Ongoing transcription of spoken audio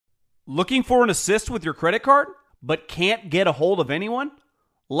Looking for an assist with your credit card, but can't get a hold of anyone?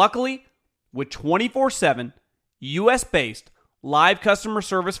 Luckily, with 24/7, US-based live customer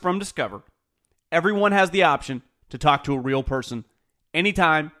service from Discover, everyone has the option to talk to a real person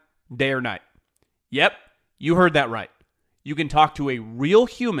anytime, day or night. Yep, you heard that right. You can talk to a real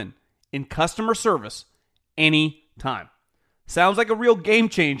human in customer service anytime. Sounds like a real game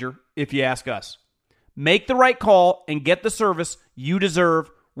changer if you ask us. Make the right call and get the service you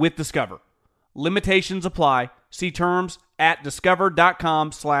deserve with Discover. Limitations apply. See terms at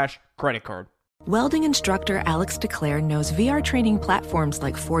discover.com/creditcard. Welding instructor Alex DeClaire knows VR training platforms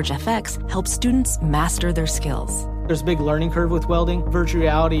like Forge FX help students master their skills. There's a big learning curve with welding. Virtual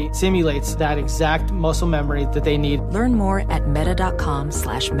reality simulates that exact muscle memory that they need. Learn more at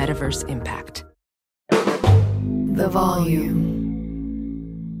meta.com/metaverse impact. The Volume.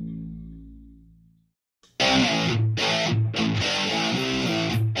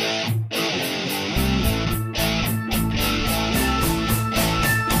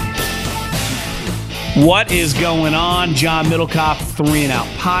 What is going on? John Middlecoff, 3 and Out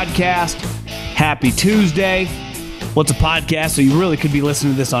podcast. Happy Tuesday. What's a podcast? So you really could be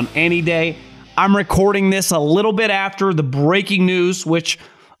listening to this on any day. I'm recording this a little bit after the breaking news, which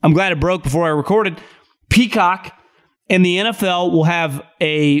I'm glad it broke before I recorded. Peacock and the NFL will have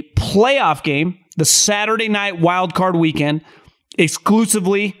a playoff game, the Saturday night wildcard weekend,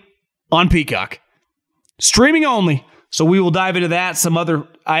 exclusively on Peacock. Streaming only. So we will dive into that.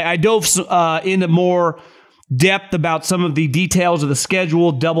 I dove into more depth about some of the details of the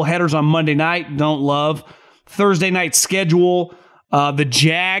schedule. Double headers on Monday night. Don't love. Thursday night schedule. The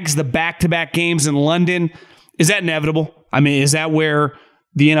Jags, the back-to-back games in London. Is that inevitable? I mean, is that where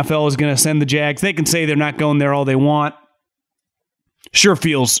the NFL is going to send the Jags? They can say they're not going there all they want. Sure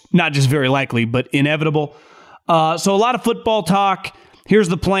feels not just very likely, but inevitable. So a lot of football talk. Here's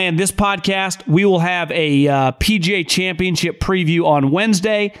the plan. This podcast, we will have a PGA Championship preview on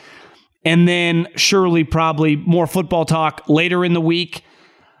Wednesday, and then surely probably more football talk later in the week.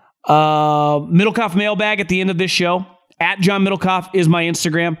 Middlecoff Mailbag at the end of this show. At John Middlecoff is my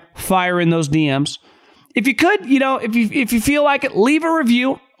Instagram. Fire in those DMs. If you could, if you feel like it, leave a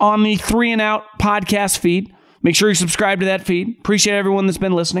review on the 3 and Out podcast feed. Make sure you subscribe to that feed. Appreciate everyone that's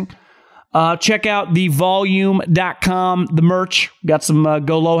been listening. Check out thevolume.com, the merch. Got some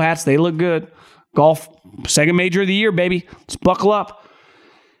Go Low hats. They look good. Golf, second major of the year, baby. Let's buckle up.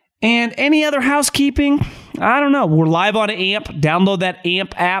 And any other housekeeping? I don't know. We're live on AMP. Download that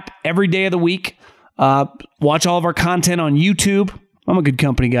AMP app every day of the week. Watch all of our content on YouTube. I'm a good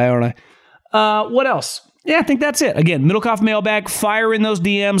company guy, aren't I? What else? Yeah, I think that's it. Again, Middlecoff Mailbag. Fire in those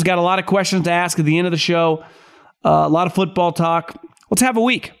DMs. Got a lot of questions to ask at the end of the show. A lot of football talk. Let's have a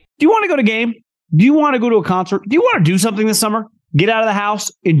week. Do you want to go to a game? Do you want to go to a concert? Do you want to do something this summer? Get out of the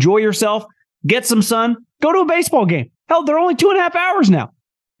house, enjoy yourself, get some sun, go to a baseball game. Hell, they're only 2.5 hours now.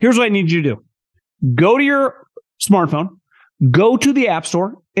 Here's what I need you to do. Go to your smartphone, go to the App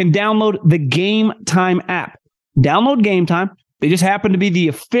Store, and download the Game Time app. Download Game Time. They just happen to be the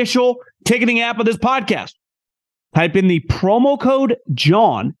official ticketing app of this podcast. Type in the promo code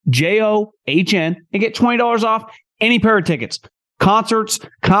JOHN, John, and get $20 off any pair of tickets. Concerts,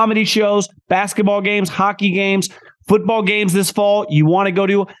 comedy shows, basketball games, hockey games, football games this fall you want to go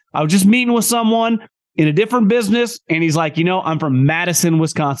to. I was just meeting with someone in a different business, and he's like, I'm from Madison,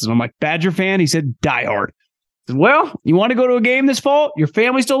 Wisconsin. I'm like, Badger fan? He said, diehard. I said, well, you want to go to a game this fall? Your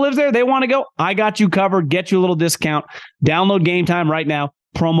family still lives there? They want to go? I got you covered. Get you a little discount. Download Game Time right now.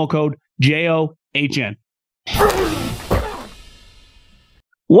 Promo code JOHN.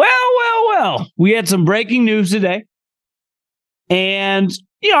 Well. We had some breaking news today. And,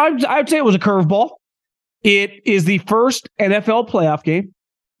 I'd say it was a curveball. It is the first NFL playoff game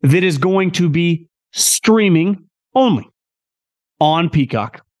that is going to be streaming only on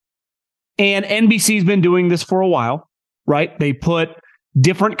Peacock. And NBC's been doing this for a while, right? They put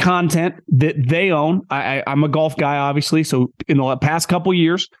different content that they own. I'm a golf guy, obviously. So in the past couple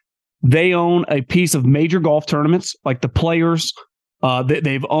years, they own a piece of major golf tournaments, like the Players.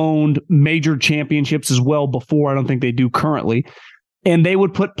 They've owned major championships as well before. I don't think they do currently. And they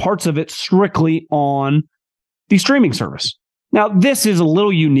would put parts of it strictly on the streaming service. Now, this is a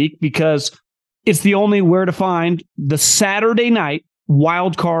little unique because it's the only where to find the Saturday night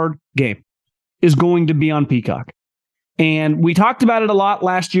wild card game is going to be on Peacock. And we talked about it a lot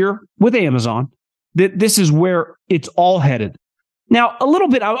last year with Amazon, that this is where it's all headed. Now, a little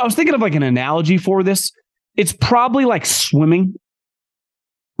bit, I was thinking of like an analogy for this. It's probably like swimming.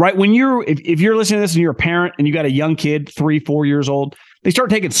 Right? When if you're listening to this and you're a parent and you got a young kid, 3-4 years old, they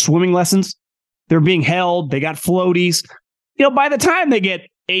start taking swimming lessons. They're being held. They got floaties. By the time they get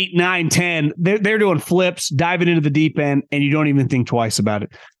 8, 9, 10, they're doing flips, diving into the deep end, and you don't even think twice about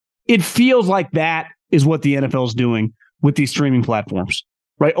it. It feels like that is what the NFL is doing with these streaming platforms,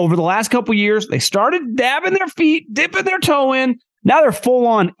 right? Over the last couple of years, they started dabbing their feet, dipping their toe in. Now they're full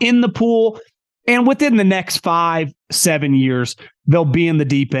on in the pool. And within the next 5, 7 years, they'll be in the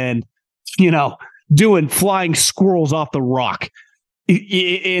deep end, doing flying squirrels off the rock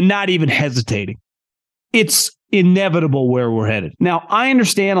and not even hesitating. It's inevitable where we're headed. Now, I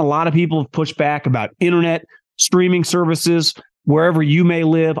understand a lot of people have pushed back about internet streaming services wherever you may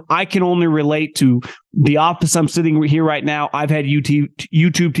live. I can only relate to the office I'm sitting here right now. I've had YouTube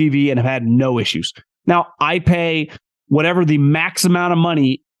TV and have had no issues. Now, I pay whatever the max amount of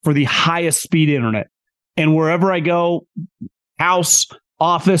money for the highest speed internet. And wherever I go, house,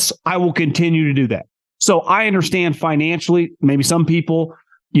 office, I will continue to do that. So I understand financially, maybe some people,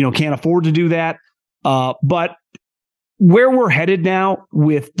 can't afford to do that. But where we're headed now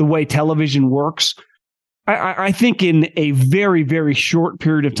with the way television works, I think in a very, very short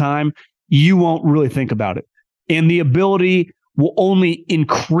period of time, you won't really think about it. And the ability will only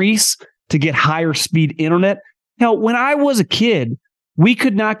increase to get higher speed internet. Now, when I was a kid, we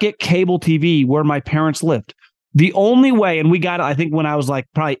could not get cable TV where my parents lived. The only way, and we got it, I think, when I was like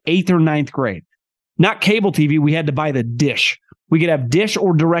probably 8th or 9th grade, not cable TV, we had to buy the dish. We could have dish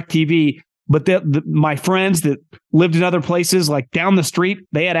or direct TV, but my friends that lived in other places, like down the street,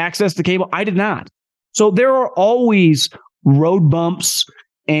 they had access to cable. I did not. So there are always road bumps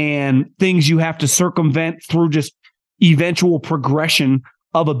and things you have to circumvent through just eventual progression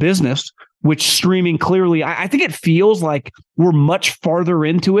of a business, which streaming clearly, I think it feels like we're much farther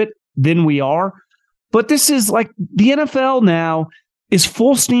into it than we are. But this is like the NFL now is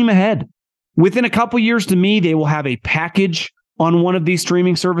full steam ahead. Within a couple years, to me, they will have a package on one of these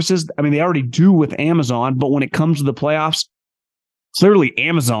streaming services. I mean, they already do with Amazon, but when it comes to the playoffs, clearly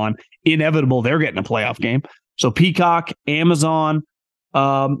Amazon, inevitable, they're getting a playoff game. So Peacock, Amazon,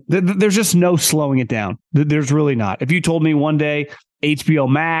 there's just no slowing it down. There's really not. If you told me one day HBO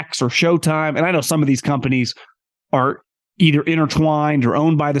Max or Showtime, and I know some of these companies are either intertwined or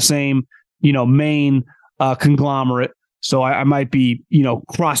owned by the same, main conglomerate. So I might be,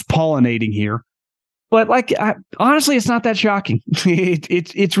 cross-pollinating here. But honestly, it's not that shocking.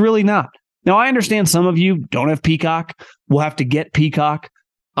 It's really not. Now, I understand some of you don't have Peacock. We'll have to get Peacock.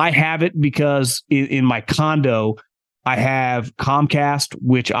 I have it because in my condo, I have Comcast,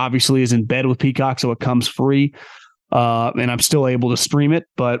 which obviously is in bed with Peacock, so it comes free. And I'm still able to stream it,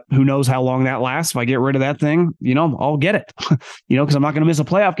 but who knows how long that lasts. If I get rid of that thing, I'll get it, because I'm not going to miss a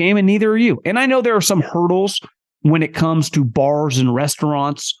playoff game, and neither are you. And I know there are some hurdles when it comes to bars and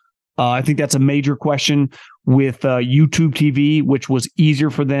restaurants. I think that's a major question with YouTube TV, which was easier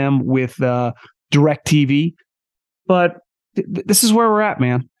for them with Direct TV. But this is where we're at,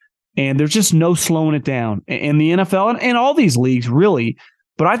 man. And there's just no slowing it down. And the NFL and all these leagues, really.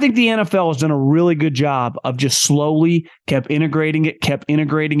 But I think the NFL has done a really good job of just slowly kept integrating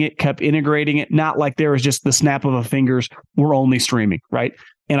it. Not like there was just the snap of a fingers, we're only streaming, right?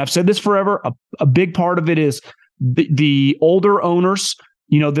 And I've said this forever. A big part of it is the older owners,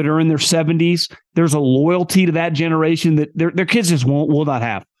 that are in their 70s. There's a loyalty to that generation that their kids just will not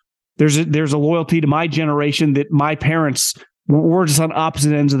have. There's a loyalty to my generation that my parents were just on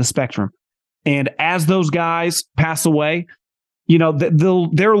opposite ends of the spectrum. And as those guys pass away,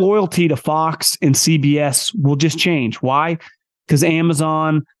 their loyalty to Fox and CBS will just change. Why? Because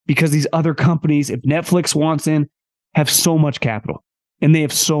Amazon, because these other companies, if Netflix wants in, have so much capital and they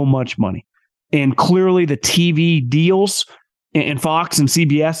have so much money. And clearly the TV deals and Fox and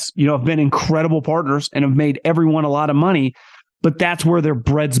CBS, have been incredible partners and have made everyone a lot of money, but that's where their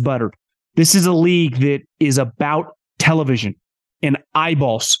bread's buttered. This is a league that is about television and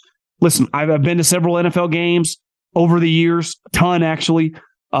eyeballs. Listen, I've been to several NFL games over the years, a ton actually.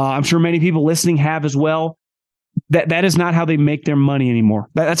 I'm sure many people listening have as well. That is not how they make their money anymore.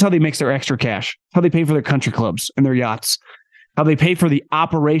 That's how they make their extra cash, how they pay for their country clubs and their yachts, how they pay for the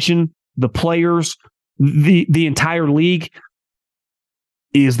operation, the players, the entire league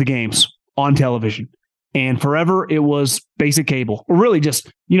is the games on television. And forever it was basic cable, or really just,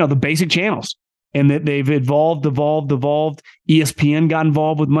 the basic channels. And that they've evolved. ESPN got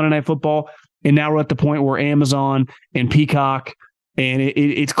involved with Monday Night Football. And now we're at the point where Amazon and Peacock, and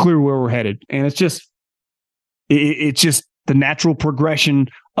it's clear where we're headed. And it's just the natural progression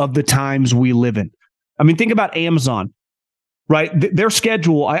of the times we live in. I mean, think about Amazon, right? Their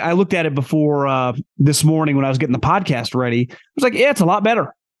schedule, I looked at it before this morning when I was getting the podcast ready. I was like, yeah, it's a lot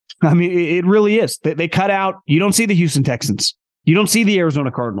better. I mean, it really is. They cut out, you don't see the Houston Texans. You don't see the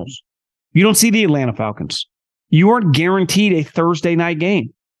Arizona Cardinals. You don't see the Atlanta Falcons. You aren't guaranteed a Thursday night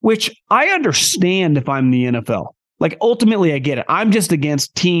game. which I understand if I'm the NFL. Like, ultimately, I get it. I'm just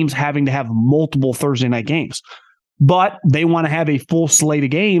against teams having to have multiple Thursday night games. But they want to have a full slate of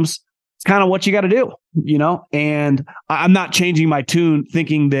games. It's kind of what you got to do, you know? And I'm not changing my tune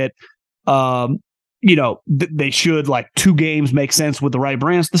thinking that, they should, like, 2 games make sense with the right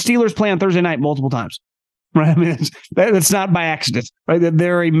brands. The Steelers play on Thursday night multiple times, right? I mean, that's not by accident, right?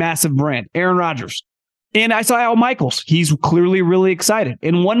 They're a massive brand. Aaron Rodgers. And I saw Al Michaels. He's clearly really excited.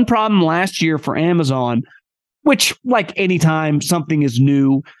 And one problem last year for Amazon, which, like, anytime something is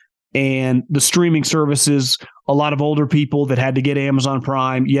new and the streaming services, a lot of older people that had to get Amazon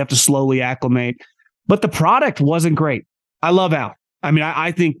Prime, you have to slowly acclimate. But the product wasn't great. I love Al. I mean,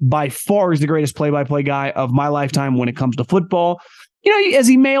 I think by far he's the greatest play-by-play guy of my lifetime when it comes to football. You know, as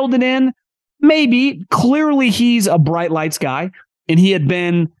he mailed it in, maybe, clearly he's a bright lights guy. And he had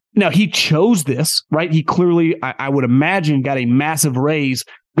been, now he chose this, right? He clearly, I would imagine, got a massive raise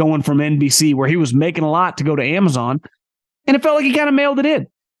going from NBC where he was making a lot to go to Amazon. And it felt like he kind of mailed it in.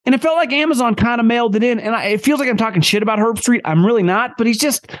 And it felt like Amazon kind of mailed it in. And it feels like I'm talking shit about Herb Street. I'm really not, but it's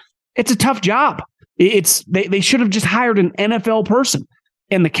a tough job. They should have just hired an NFL person.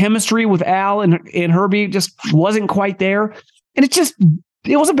 And the chemistry with Al and Herbie just wasn't quite there. And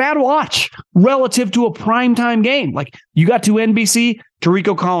it was a bad watch relative to a primetime game. Like, you got to NBC,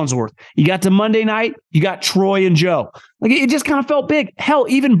 Tarico Collinsworth. You got to Monday night, you got Troy and Joe. Like, it just kind of felt big. Hell,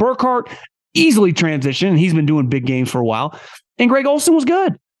 even Burkhart easily transitioned. He's been doing big games for a while. And Greg Olsen was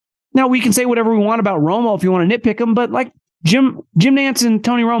good. Now, we can say whatever we want about Romo if you want to nitpick him, but like Jim Nantz and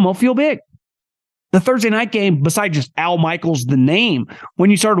Tony Romo feel big. The Thursday night game, besides just Al Michaels, the name, when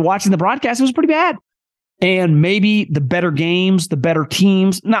you started watching the broadcast, it was pretty bad. And maybe the better games, the better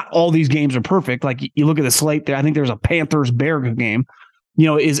teams, not all these games are perfect. Like, you look at the slate there, I think there's a Panthers-Bears game. You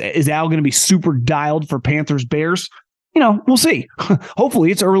know, is Al going to be super dialed for Panthers-Bears? You know, we'll see.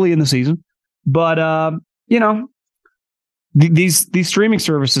 Hopefully it's early in the season. But, these streaming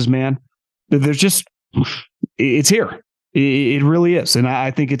services, man, there's just, it's here. It really is. And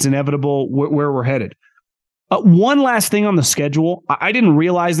I think it's inevitable where we're headed. One last thing on the schedule. I didn't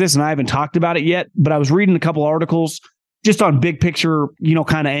realize this, and I haven't talked about it yet, but I was reading a couple articles just on big picture,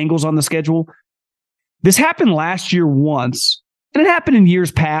 kind of angles on the schedule. This happened last year once, and it happened in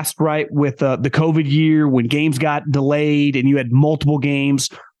years past, right? With the COVID year when games got delayed and you had multiple games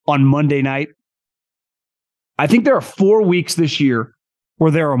on Monday night. I think there are 4 weeks this year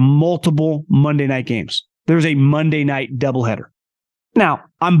where there are multiple Monday night games. There's a Monday night doubleheader. Now,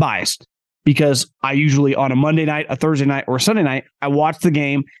 I'm biased because I usually, on a Monday night, a Thursday night, or a Sunday night, I watch the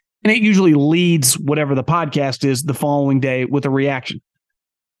game, and it usually leads whatever the podcast is the following day with a reaction.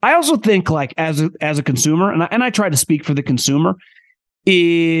 I also think, like, as a consumer, and I try to speak for the consumer,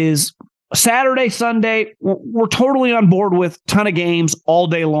 is Saturday, Sunday, we're totally on board with a ton of games all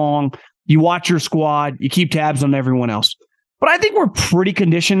day long. You watch your squad, you keep tabs on everyone else. But I think we're pretty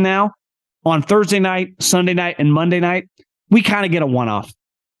conditioned now on Thursday night, Sunday night, and Monday night. We kind of get a one-off.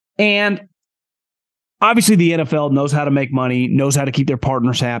 And obviously the NFL knows how to make money, knows how to keep their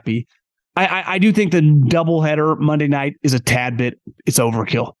partners happy. I do think the doubleheader Monday night is a tad bit, it's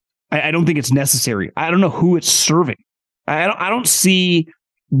overkill. I don't think it's necessary. I don't know who it's serving. I don't see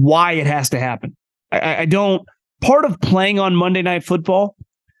why it has to happen. I don't. Part of playing on Monday Night Football,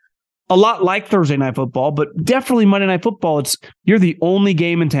 a lot like Thursday Night Football, but definitely Monday Night Football, you're the only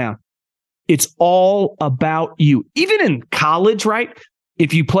game in town. It's all about you. Even in college, right?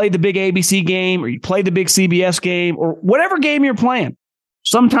 If you play the big ABC game or you play the big CBS game or whatever game you're playing,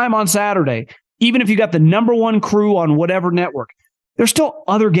 sometime on Saturday, even if you got the number one crew on whatever network, there's still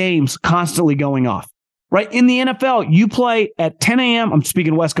other games constantly going off, right? In the NFL, you play at 10 a.m., I'm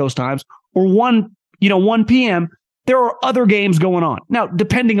speaking West Coast times, or 1 p.m., there are other games going on. Now,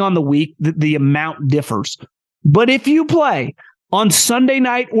 depending on the week, the amount differs. But if you play on Sunday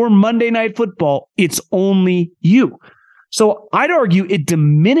night or Monday Night Football, it's only you. So I'd argue it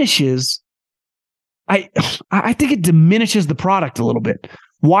diminishes. I think it diminishes the product a little bit.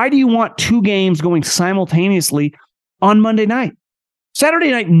 Why do you want 2 games going simultaneously on Monday night?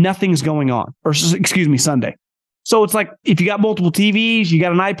 Saturday night, nothing's going on. Or, excuse me, Sunday. So it's like, if you got multiple TVs, you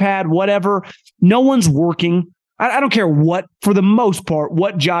got an iPad, whatever, no one's working. I don't care what, for the most part,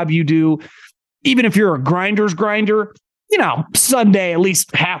 what job you do. Even if you're a grinder's grinder, Sunday, at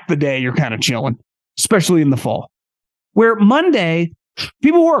least half the day, you're kind of chilling, especially in the fall. Where Monday,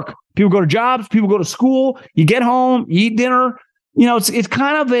 people work. People go to jobs. People go to school. You get home, you eat dinner. It's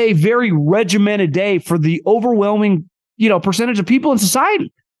kind of a very regimented day for the overwhelming, percentage of people in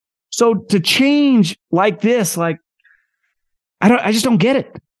society. So to change like this, I just don't get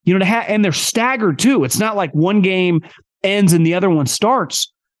it. And they're staggered too. It's not like one game ends and the other one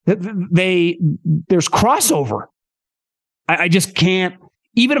starts. There's crossover. I just can't,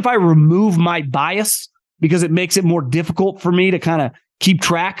 even if I remove my bias, because it makes it more difficult for me to kind of keep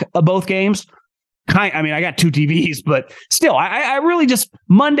track of both games. I mean, I got 2 TVs, but still, I really just,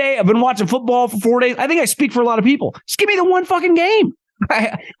 Monday, I've been watching football for 4 days. I think I speak for a lot of people. Just give me the one fucking game.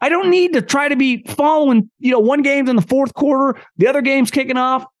 I don't need to try to be following, one game's in the fourth quarter, the other game's kicking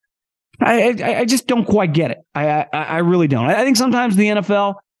off. I just don't quite get it. I really don't. I think sometimes the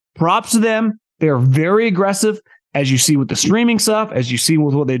NFL, props to them, they're very aggressive, as you see with the streaming stuff, as you see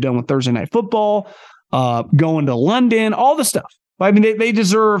with what they've done with Thursday Night Football, going to London, all the stuff. I mean, they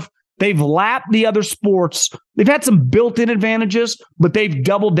deserve. They've lapped the other sports. They've had some built-in advantages, but they've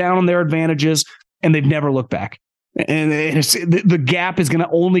doubled down on their advantages, and they've never looked back. And the gap is going to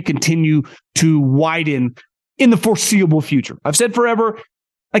only continue to widen in the foreseeable future. I've said forever,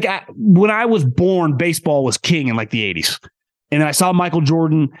 when I was born, baseball was king in like the 80s. And I saw Michael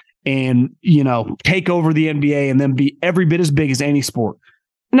Jordan and, take over the NBA and then be every bit as big as any sport.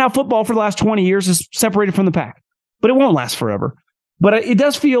 And now football for the last 20 years is separated from the pack, but it won't last forever. But it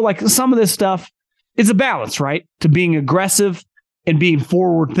does feel like some of this stuff is a balance, right? To being aggressive and being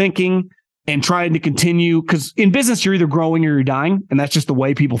forward thinking and trying to continue. Because in business, you're either growing or you're dying. And that's just the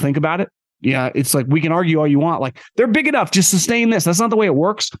way people think about it. Yeah, it's like we can argue all you want. Like, they're big enough, just sustain this. That's not the way it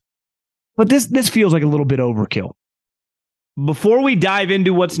works. But this feels like a little bit overkill. Before we dive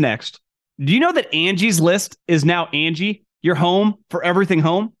into what's next, do you know that Angie's List is now Angie, your home for everything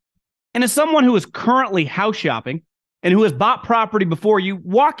home? And as someone who is currently house shopping and who has bought property before, you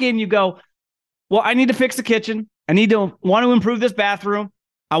walk in, you go, well, I need to fix the kitchen. I want to improve this bathroom.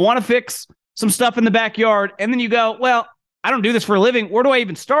 I want to fix some stuff in the backyard. And then you go, well, I don't do this for a living. Where do I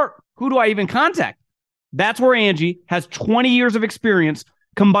even start? Who do I even contact? That's where Angie has 20 years of experience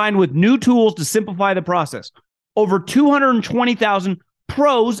combined with new tools to simplify the process. Over 220,000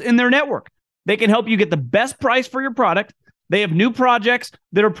 pros in their network. They can help you get the best price for your product. They have new projects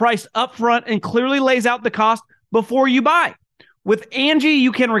that are priced upfront and clearly lays out the cost before you buy. With Angie,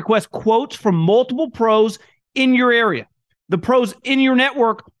 you can request quotes from multiple pros in your area. The pros in your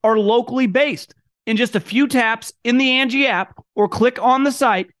network are locally based. In just a few taps in the Angie app or click on the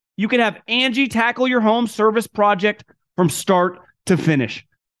site, you can have Angie tackle your home service project from start to finish.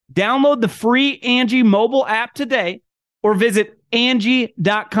 Download the free Angie mobile app today or visit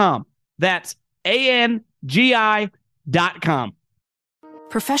Angie.com. That's ANGI.com.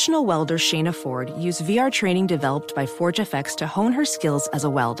 Professional welder Shayna Ford used VR training developed by ForgeFX to hone her skills as a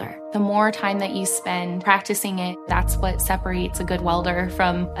welder. The more time that you spend practicing it, that's what separates a good welder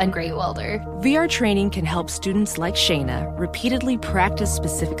from a great welder. VR training can help students like Shayna repeatedly practice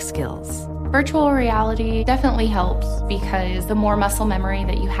specific skills. Virtual reality definitely helps because the more muscle memory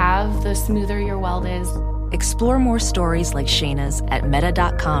that you have, the smoother your weld is. Explore more stories like Shayna's at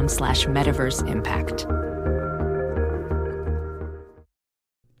meta.com/metaverseimpact.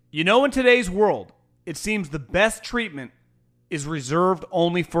 In today's world, it seems the best treatment is reserved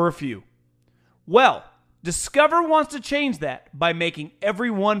only for a few. Well, Discover wants to change that by making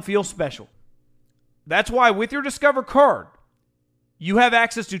everyone feel special. That's why with your Discover card, you have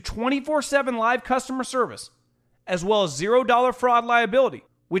access to 24/7 live customer service, as well as $0 fraud liability,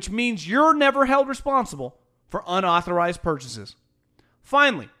 which means you're never held responsible for unauthorized purchases.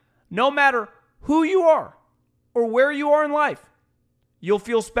 Finally, no matter who you are or where you are in life, you'll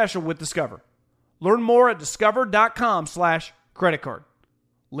feel special with Discover. Learn more at discover.com/credit card.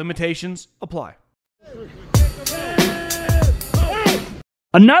 Limitations apply.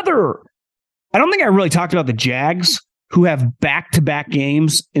 I don't think I really talked about the Jags, who have back-to-back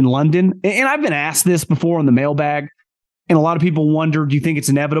games in London. And I've been asked this before on the mailbag, and a lot of people wonder, do you think it's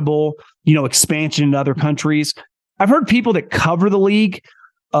inevitable, expansion into other countries? I've heard people that cover the league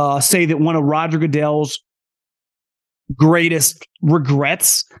say that one of Roger Goodell's greatest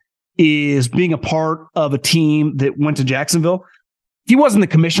regrets is being a part of a team that went to Jacksonville. He wasn't the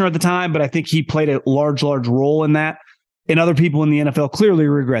commissioner at the time, but I think he played a large role in that. And other people in the NFL clearly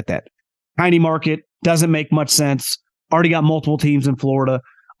regret that. Tiny market, doesn't make much sense. Already got multiple teams in Florida.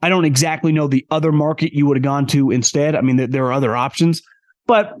 I don't exactly know the other market you would have gone to instead. I mean, there are other options.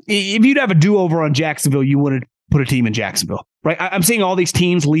 But if you'd have a do-over on Jacksonville, you would have put a team in Jacksonville, right? I'm seeing all these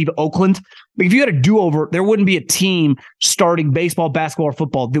teams leave Oakland. But if you had a do-over, there wouldn't be a team starting baseball, basketball, or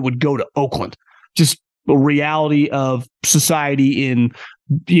football that would go to Oakland. Just a reality of society in,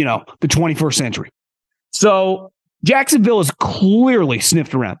 the 21st century. So Jacksonville is clearly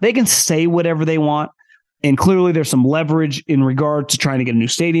sniffed around. They can say whatever they want. And clearly there's some leverage in regard to trying to get a new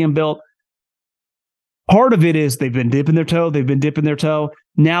stadium built. Part of it is they've been dipping their toe.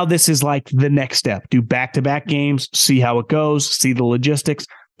 Now this is like the next step. Do back-to-back games, see how it goes, see the logistics.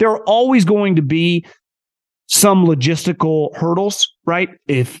 there are always going to be some logistical hurdles, right?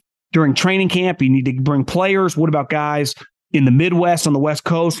 If during training camp you need to bring players, what about guys in the Midwest, on the West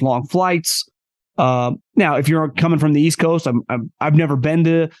Coast, long flights? Now, if you're coming from the East Coast, I've never been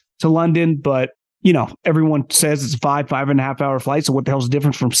to London, but everyone says it's a 5.5 hour flight. So what the hell's the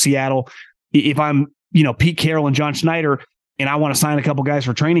difference from Seattle? If I'm, Pete Carroll and John Schneider, and I want to sign a couple guys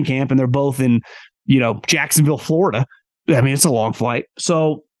for training camp, and they're both in, Jacksonville, Florida. I mean, it's a long flight.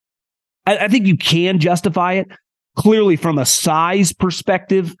 So I think you can justify it. Clearly, from a size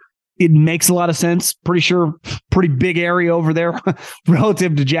perspective, it makes a lot of sense. Pretty sure, pretty big area over there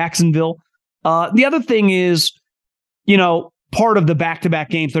relative to Jacksonville. The other thing is, part of the back-to-back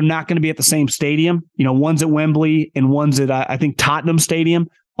games, they're not going to be at the same stadium. One's at Wembley and one's at, I think, Tottenham Stadium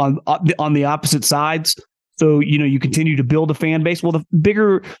on the opposite sides. So, you continue to build a fan base. Well, the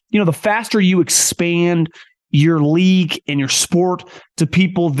bigger, the faster you expand your league and your sport to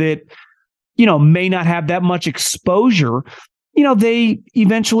people that, may not have that much exposure, they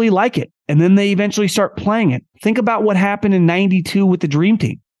eventually like it. And then they eventually start playing it. Think about what happened in 92 with the Dream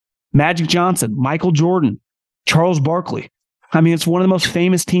Team. Magic Johnson, Michael Jordan, Charles Barkley. I mean, it's one of the most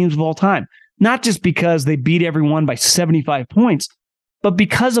famous teams of all time, not just because they beat everyone by 75 points, but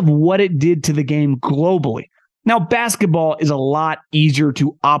because of what it did to the game globally. Now, basketball is a lot easier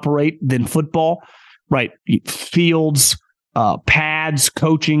to operate than football, right? Fields, pads,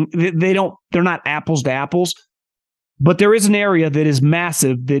 coaching, they're not apples to apples, but there is an area that is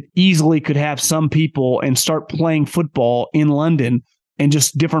massive that easily could have some people and start playing football in London and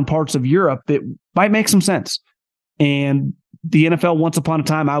just different parts of Europe that might make some sense. And the NFL, once upon a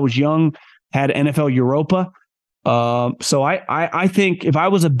time, I was young, had NFL Europa. So I think if I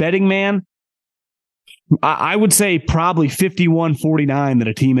was a betting man, I would say probably 51-49 that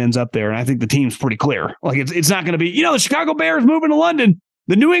a team ends up there. And I think the team's pretty clear. Like it's not going to be, the Chicago Bears moving to London,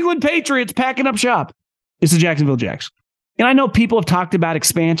 the New England Patriots packing up shop. It's the Jacksonville Jags. And I know people have talked about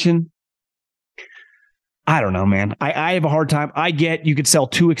expansion. I don't know, man. I have a hard time. I get you could sell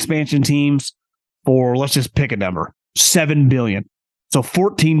 2 expansion teams for, let's just pick a number, $7 billion. So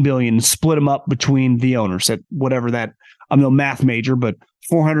 $14 billion, split them up between the owners at whatever that, I'm no math major, but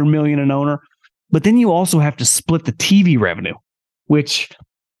 $400 million an owner. But then you also have to split the TV revenue, which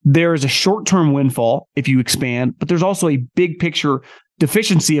there is a short-term windfall if you expand, but there's also a big picture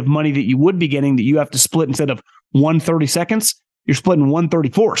deficiency of money that you would be getting that you have to split. Instead of 1/32, you're splitting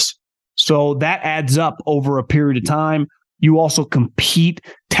 1/34. So that adds up over a period of time. You also compete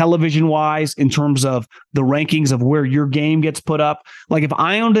television-wise in terms of the rankings of where your game gets put up. Like if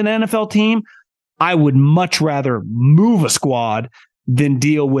I owned an NFL team, I would much rather move a squad than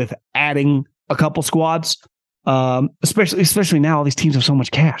deal with adding a couple squads, especially now all these teams have so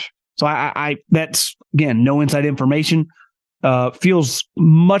much cash. So I that's, again, no inside information. Feels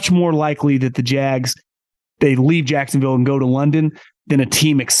much more likely that the Jags, they leave Jacksonville and go to London than a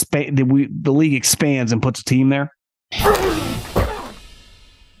team the league expands and puts a team there.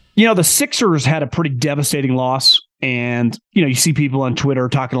 The Sixers had a pretty devastating loss, and you see people on Twitter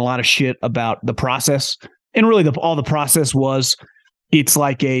talking a lot of shit about the process, and really all the process was, it's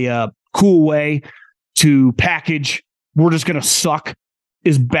like a cool way to package, we're just going to suck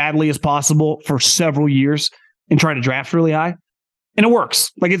as badly as possible for several years and try to draft really high. And it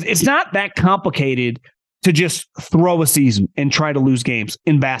works. Like it's not that complicated to just throw a season and try to lose games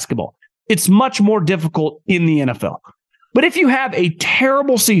in basketball. It's much more difficult in the NFL. But if you have a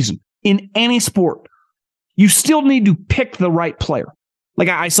terrible season in any sport, you still need to pick the right player. Like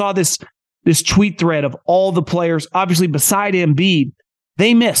I saw this tweet thread of all the players, obviously beside Embiid,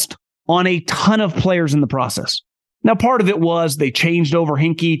 they missed on a ton of players in the process. Now, part of it was they changed over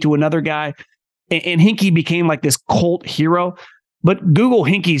Hinkie to another guy, and Hinkie became like this cult hero. But Google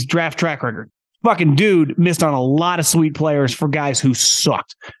Hinkie's draft track record. Fucking dude missed on a lot of sweet players for guys who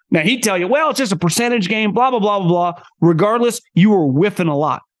sucked. Now, he'd tell you, well, it's just a percentage game, blah, blah, blah, blah, blah. Regardless, you were whiffing a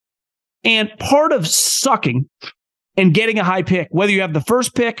lot. And part of sucking and getting a high pick, whether you have the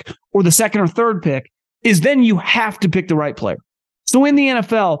first pick or the second or third pick, is then you have to pick the right player. So in the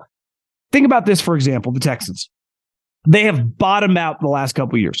NFL, think about this, for example, the Texans. They have bottomed out the last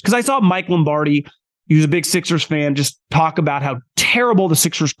couple of years. Because I saw Mike Lombardi, he was a big Sixers fan, just talk about how terrible the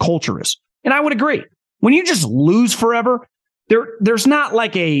Sixers culture is. And I would agree. When you just lose forever, there's not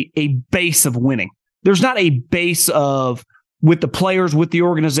like a base of winning. There's not a base of, with the players, with the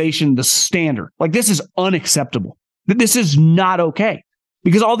organization, the standard. Like, this is unacceptable. This is not okay.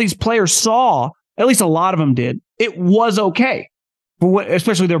 Because all these players saw, at least a lot of them did, it was okay.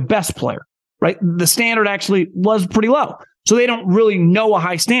 Especially their best player, right? The standard actually was pretty low. So they don't really know a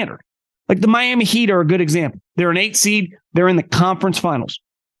high standard. Like the Miami Heat are a good example. They're an 8 seed. They're in the conference finals.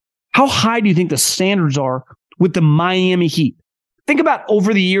 How high do you think the standards are with the Miami Heat? Think about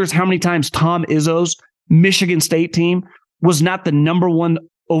over the years how many times Tom Izzo's Michigan State team was not the number one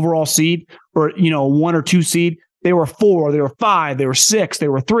overall seed or, 1 or 2 seed. They were 4, they were 5, they were 6, they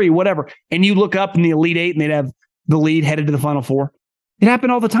were 3, whatever. And you look up in the Elite Eight and they'd have the lead headed to the Final Four. It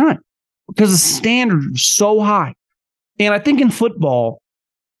happened all the time because the standards are so high. And I think in football,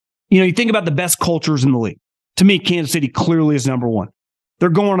 you think about the best cultures in the league. To me, Kansas City clearly is number one. They're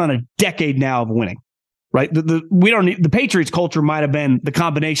going on a decade now of winning, right? The Patriots culture might have been the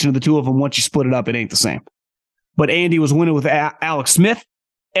combination of the two of them. Once you split it up, it ain't the same. But Andy was winning with Alex Smith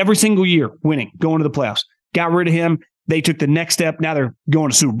every single year, winning, going to the playoffs. Got rid of him. They took the next step. Now they're going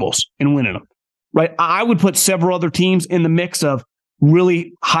to Super Bowls and winning them, right? I would put several other teams in the mix of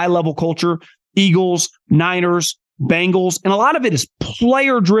really high-level culture, Eagles, Niners, Bengals, and a lot of it is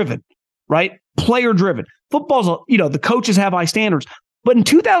player-driven, right? Player-driven. Football's, the coaches have high standards. But in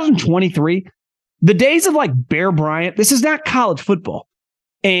 2023, the days of like Bear Bryant, this is not college football,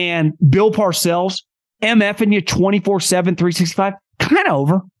 and Bill Parcells, MFing you 24/7, 365, kind of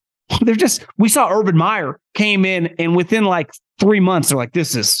over. We saw Urban Meyer came in, and within like 3 months, they're like,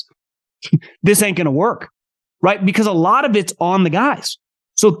 this ain't going to work, right? Because a lot of it's on the guys.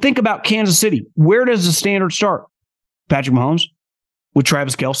 So think about Kansas City. Where does the standard start? Patrick Mahomes, with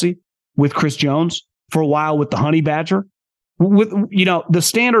Travis Kelce, with Chris Jones, for a while with the Honey Badger. The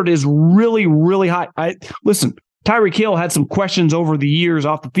standard is really, really high. Listen, Tyreek Hill had some questions over the years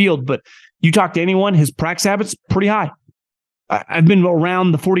off the field, but you talk to anyone, his practice habits, pretty high. I've been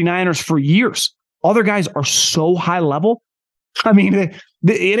around the 49ers for years. All their guys are so high level. I mean,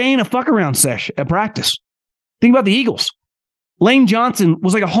 it ain't a fuck around sesh at practice. Think about the Eagles. Lane Johnson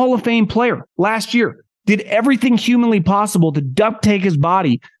was like a Hall of Fame player last year. Did everything humanly possible to duct tape his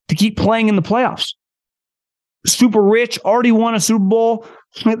body to keep playing in the playoffs. Super rich, already won a Super Bowl.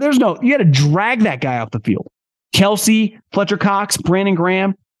 You got to drag that guy off the field. Kelce, Fletcher Cox, Brandon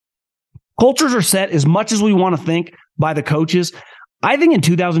Graham. Cultures are set as much as we want to think by the coaches. I think in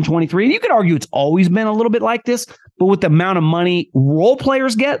 2023, and you could argue it's always been a little bit like this, but with the amount of money role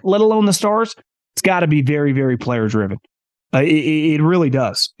players get, let alone the stars, it's got to be very, very player driven. It really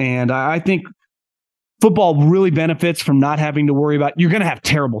does. And I think football really benefits from not having to worry about, you're going to have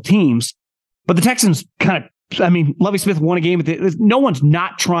terrible teams, but the Texans Lovie Smith won a game. No one's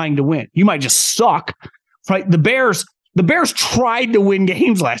not trying to win. You might just suck, right? The Bears tried to win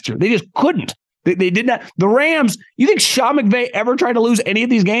games last year. They just couldn't. They did not. The Rams, you think Sean McVay ever tried to lose any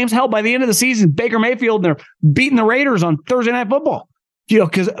of these games? Hell, by the end of the season, Baker Mayfield, they're beating the Raiders on Thursday Night Football,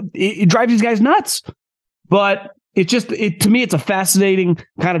 because it drives these guys nuts. But to me, it's a fascinating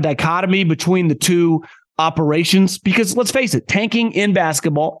kind of dichotomy between the two operations, because let's face it, tanking in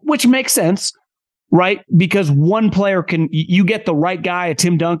basketball, which makes sense, right? Because one player you get the right guy, a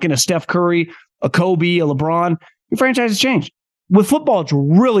Tim Duncan, a Steph Curry, a Kobe, a LeBron, your franchise has changed. With football, it's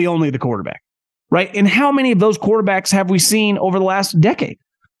really only the quarterback, right? And how many of those quarterbacks have we seen over the last decade,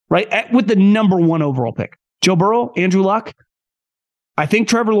 right? With the number one overall pick, Joe Burrow, Andrew Luck. I think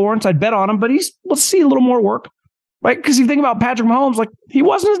Trevor Lawrence, I'd bet on him, but let's see a little more work, right? Because you think about Patrick Mahomes, like he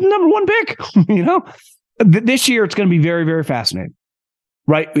wasn't his number one pick, This year, it's going to be very, very fascinating,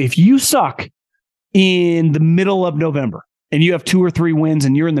 right? If you suck in the middle of November and you have 2 or 3 wins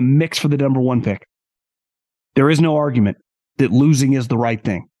and you're in the mix for the number one pick, there is no argument that losing is the right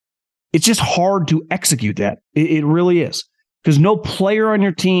thing. It's just hard to execute that. It really is, because no player on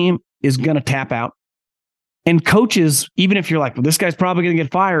your team is going to tap out. And coaches, even if you're like, well, this guy's probably going to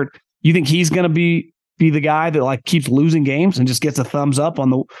get fired, you think he's going to be the guy that like keeps losing games and just gets a thumbs up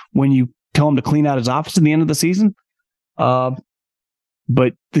when you tell him to clean out his office at the end of the season.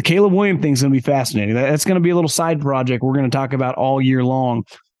 But the Caleb Williams thing is going to be fascinating. That's going to be a little side project we're going to talk about all year long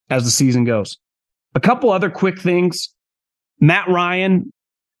as the season goes. A couple other quick things. Matt Ryan,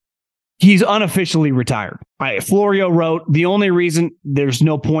 he's unofficially retired. Florio wrote, the only reason there's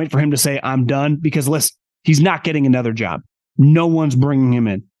no point for him to say I'm done, because listen, he's not getting another job. No one's bringing him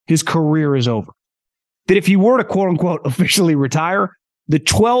in. His career is over. That if he were to quote unquote officially retire, the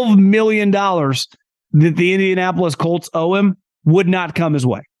 $12 million that the Indianapolis Colts owe him would not come his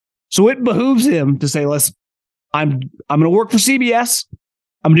way. So it behooves him to say, listen, I'm going to work for CBS.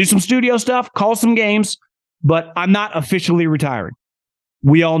 I'm going to do some studio stuff, call some games, but I'm not officially retiring.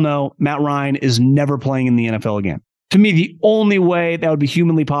 We all know Matt Ryan is never playing in the NFL again. To me, the only way that would be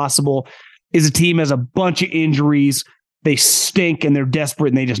humanly possible is a team has a bunch of injuries, they stink, and they're desperate,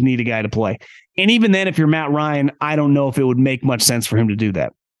 and they just need a guy to play. And even then, if you're Matt Ryan, I don't know if it would make much sense for him to do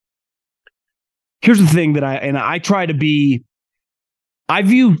that. Here's the thing that I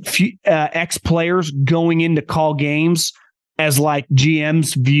view ex-players going in to call games as like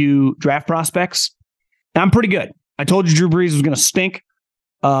GMs view draft prospects. And I'm pretty good. I told you Drew Brees was going to stink.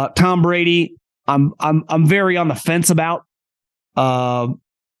 Tom Brady, I'm very on the fence about.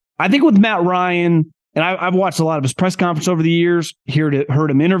 I think with Matt Ryan, and I've watched a lot of his press conference over the years,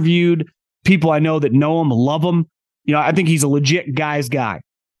 heard him interviewed. People I know that know him, love him. I think he's a legit guy's guy.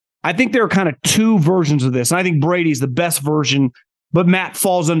 I think there are kind of two versions of this. And I think Brady's the best version, but Matt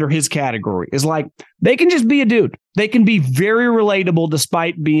falls under his category. Is like, they can just be a dude. They can be very relatable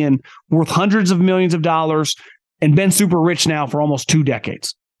despite being worth hundreds of millions of dollars and been super rich now for almost 2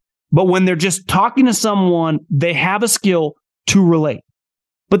 decades. But when they're just talking to someone, they have a skill to relate.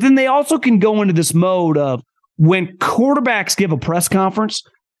 But then they also can go into this mode of when quarterbacks give a press conference,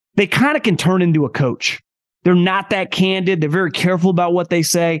 they kind of can turn into a coach. They're not that candid. They're very careful about what they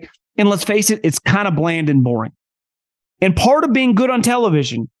say. And let's face it, it's kind of bland and boring. And part of being good on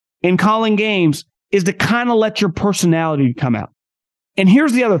television and calling games is to kind of let your personality come out. And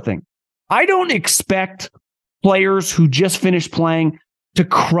here's the other thing. I don't expect players who just finished playing to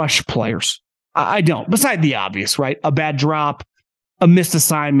crush players. I don't. Beside the obvious, right? A bad drop, a missed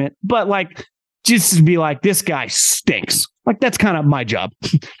assignment. But like, just to be like, this guy stinks. Like, that's kind of my job.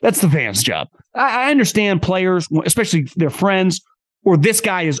 That's the fans' job. I understand players, especially their friends, or this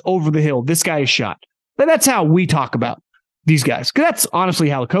guy is over the hill. This guy is shot. But that's how we talk about these guys. Because that's honestly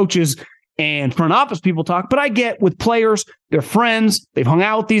how the coaches and front office people talk. But I get with players, their friends, they've hung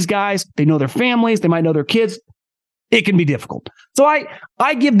out with these guys. They know their families. They might know their kids. It can be difficult. So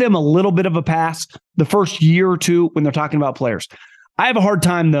I give them a little bit of a pass the first year or two when they're talking about players. I have a hard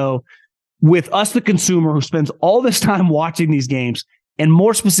time, though, with us, the consumer, who spends all this time watching these games and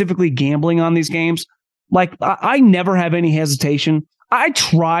more specifically gambling on these games. Like, I never have any hesitation. I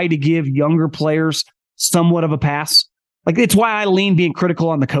try to give younger players somewhat of a pass. Like, it's why I lean being critical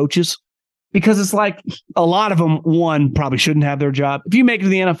on the coaches, because it's like a lot of them, one, probably shouldn't have their job. If you make it to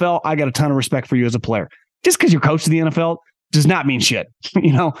the NFL, I got a ton of respect for you as a player. Just because you're coach of the NFL does not mean shit,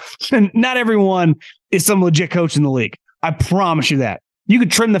 And not everyone is some legit coach in the league. I promise you that. You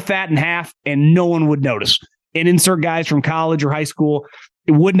could trim the fat in half and no one would notice. And insert guys from college or high school,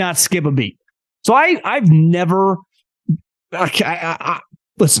 it would not skip a beat. So I've never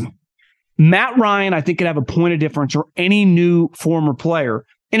listen. Matt Ryan, I think, could have a point of difference, or any new former player.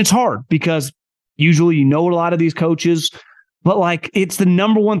 And it's hard because usually you know a lot of these coaches, but like, it's the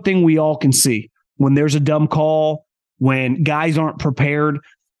number one thing we all can see when there's a dumb call, when guys aren't prepared.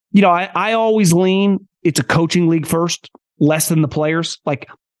 I always lean, it's a coaching league first, less than the players. Like,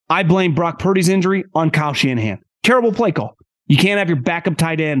 I blame Brock Purdy's injury on Kyle Shanahan. Terrible play call. You can't have your backup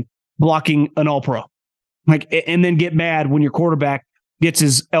tight end blocking an all-pro. Like, and then get mad when your quarterback gets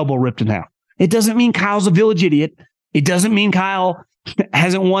his elbow ripped in half. It doesn't mean Kyle's a village idiot. It doesn't mean Kyle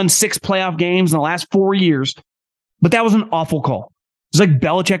hasn't won 6 playoff games in the last 4 years. But that was an awful call. It's like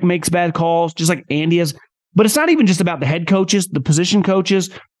Belichick makes bad calls, just like Andy has. But it's not even just about the head coaches, the position coaches.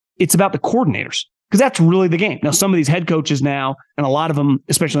 It's about the coordinators, because that's really the game. Now, some of these head coaches now, and a lot of them,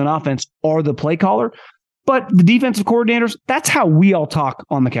 especially on offense, are the play caller. But the defensive coordinators, that's how we all talk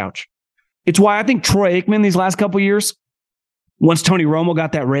on the couch. It's why I think Troy Aikman these last couple of years, once Tony Romo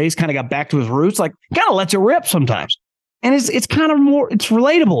got that raise, kind of got back to his roots, like, kind of lets it rip sometimes. And it's kind of more, it's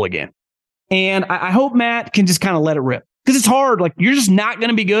relatable again. And I hope Matt can just kind of let it rip. Because it's hard. Like, you're just not going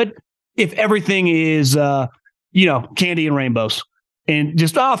to be good if everything is, candy and rainbows. And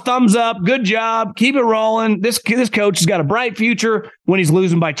just, thumbs up, good job, keep it rolling. This coach has got a bright future when he's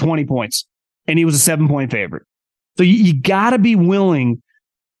losing by 20 points. And he was a 7-point favorite. So you got to be willing.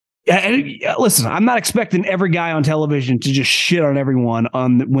 Listen, I'm not expecting every guy on television to just shit on everyone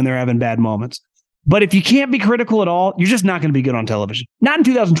when they're having bad moments. But if you can't be critical at all, you're just not going to be good on television. Not in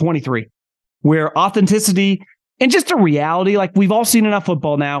 2023, where authenticity and just a reality, like, we've all seen enough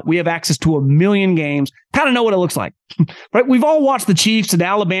football now. We have access to 1 million games, kind of know what it looks like, right? We've all watched the Chiefs and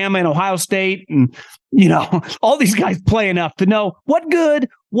Alabama and Ohio State and, all these guys play enough to know what good,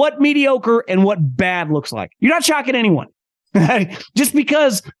 what mediocre, and what bad looks like. You're not shocking anyone. Just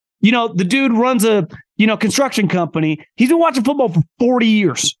because, the dude runs a, construction company. He's been watching football for 40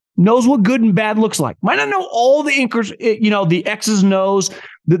 years. Knows what good and bad looks like. Might not know all the the X's and O's,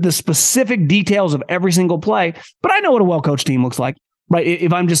 the specific details of every single play, but I know what a well-coached team looks like, right?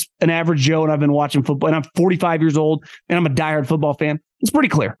 If I'm just an average Joe and I've been watching football and I'm 45 years old and I'm a diehard football fan, it's pretty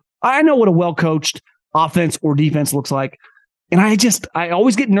clear. I know what a well-coached offense or defense looks like. And I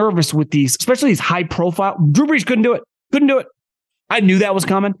always get nervous with these, especially these high-profile. Drew Brees couldn't do it. I knew that was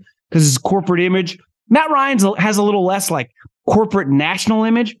coming because his corporate image. Matt Ryan has a little less like corporate national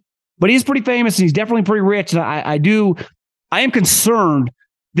image, but he's pretty famous and he's definitely pretty rich. And I am concerned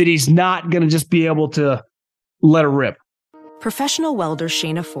that he's not going to just be able to let it rip. Professional welder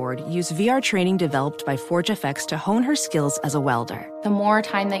Shayna Ford used VR training developed by ForgeFX to hone her skills as a welder. The more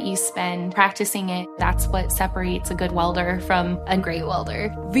time that you spend practicing it, that's what separates a good welder from a great welder.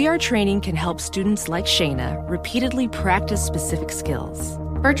 VR training can help students like Shayna repeatedly practice specific skills.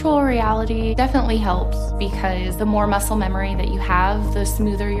 Virtual reality definitely helps because the more muscle memory that you have, the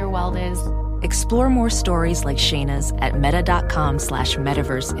smoother your weld is. Explore more stories like Shayna's at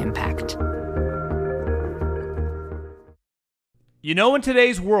meta.com/metaverseimpact. You know, in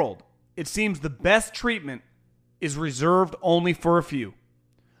today's world, it seems the best treatment is reserved only for a few.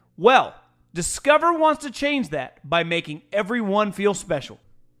 Well, Discover wants to change that by making everyone feel special.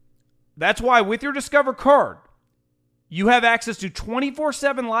 That's why with your Discover card, you have access to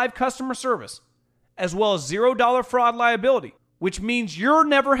 24/7 live customer service, as well as $0 fraud liability, which means you're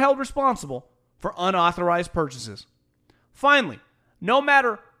never held responsible for unauthorized purchases. Finally, no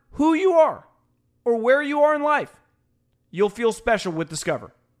matter who you are or where you are in life, you'll feel special with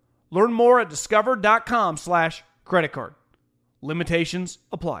Discover. Learn more at discover.com/credit card. Limitations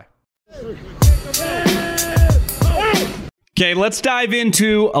apply. Okay, let's dive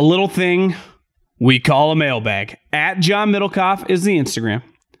into a little thing we call a mailbag. At John Middlecoff is the Instagram.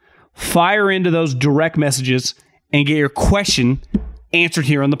 Fire into those direct messages and get your question answered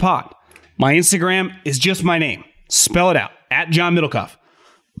here on the pod. My Instagram is just my name. Spell it out. At John Middlecoff.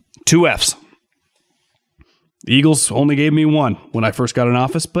 2 F's. The Eagles only gave me 1 when I first got in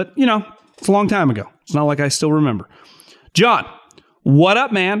office, but, you know, it's a long time ago. It's not like I still remember. John, what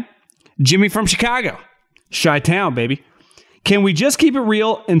up, man? Jimmy from Chicago. Chi-town, baby. Can we just keep it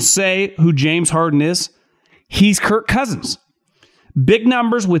real and say who James Harden is? He's Kirk Cousins. Big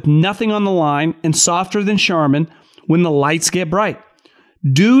numbers with nothing on the line and softer than Charmin when the lights get bright.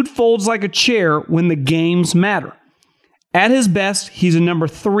 Dude folds like a chair when the games matter. At his best, he's a number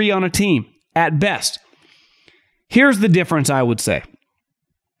 3 on a team. At best. Here's the difference, I would say.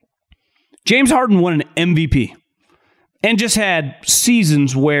 James Harden won an MVP and just had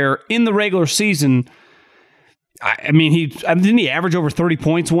seasons where in the regular season, didn't he average over 30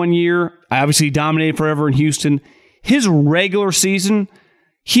 points one year? Obviously, he dominated forever in Houston. His regular season,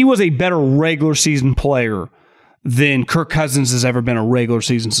 he was a better regular season player than Kirk Cousins has ever been a regular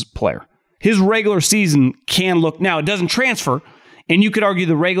season player. His regular season can look, now it doesn't transfer, and you could argue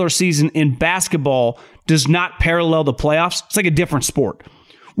the regular season in basketball does not parallel the playoffs. It's like a different sport.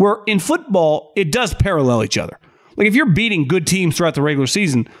 Where in football, it does parallel each other. Like if you're beating good teams throughout the regular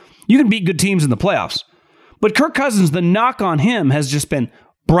season, you can beat good teams in the playoffs. But Kirk Cousins, the knock on him has just been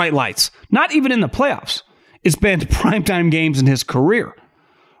bright lights. Not even in the playoffs. It's been primetime games in his career.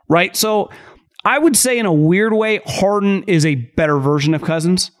 Right? So I would say in a weird way, Harden is a better version of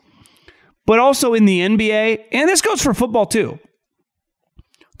Cousins. But also in the NBA, and this goes for football too,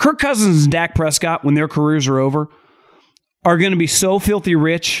 Kirk Cousins and Dak Prescott, when their careers are over, are going to be so filthy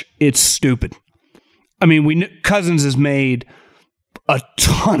rich, it's stupid. I mean, Cousins has made a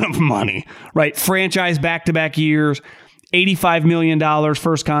ton of money, right? Franchise back-to-back years, $85 million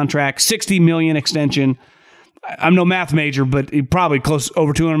first contract, $60 million extension. I'm no math major, but probably close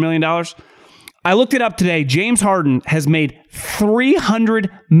over $200 million. I looked it up today. James Harden has made $300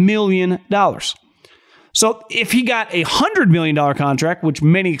 million. So if he got a $100 million contract, which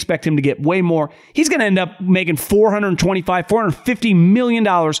many expect him to get way more, he's going to end up making $450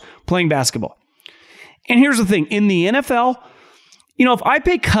 million playing basketball. And here's the thing. In the NFL, you know, if I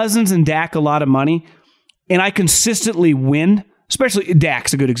pay Cousins and Dak a lot of money and I consistently win, especially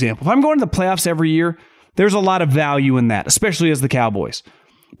Dak's a good example. If I'm going to the playoffs every year, there's a lot of value in that, especially as the Cowboys.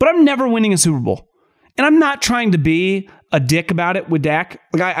 But I'm never winning a Super Bowl. And I'm not trying to be a dick about it with Dak.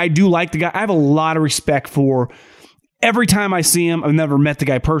 Like I do like the guy. I have a lot of respect for every time I see him. I've never met the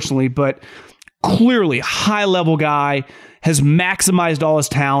guy personally, but clearly high-level guy, has maximized all his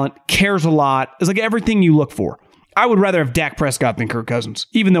talent, cares a lot. It's like everything you look for. I would rather have Dak Prescott than Kirk Cousins.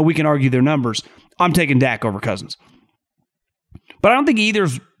 Even though we can argue their numbers, I'm taking Dak over Cousins. But I don't think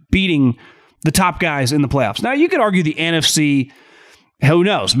either's beating the top guys in the playoffs. Now, you could argue the NFC, who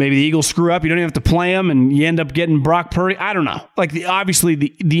knows? Maybe the Eagles screw up. You don't even have to play them, and you end up getting Brock Purdy. I don't know. Like obviously, the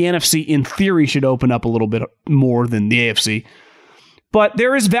NFC, in theory, should open up a little bit more than the AFC. But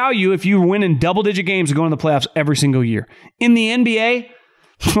there is value if you win in double-digit games and go in the playoffs every single year. In the NBA,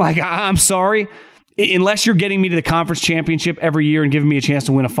 like, I'm sorry, unless you're getting me to the conference championship every year and giving me a chance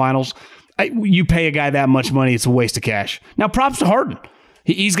to win a finals, you pay a guy that much money, it's a waste of cash. Now, props to Harden.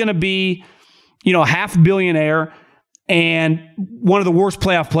 He's going to be, a $500 million and one of the worst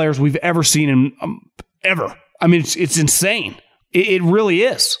playoff players we've ever seen in ever. I mean, it's insane. It really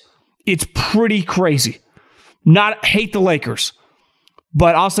is. It's pretty crazy. Not hate the Lakers.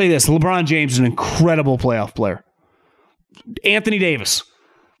 But I'll say this, LeBron James is an incredible playoff player. Anthony Davis.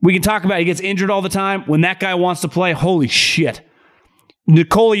 We can talk about he gets injured all the time. When that guy wants to play, holy shit.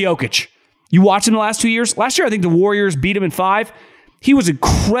 Nikola Jokic. You watch him the last 2 years? Last year, I think the Warriors beat him in 5. He was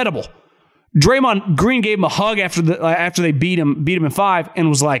incredible. Draymond Green gave him a hug after they beat him in 5 and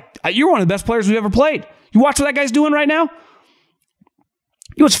was like, "You're one of the best players we've ever played." You watch what that guy's doing right now?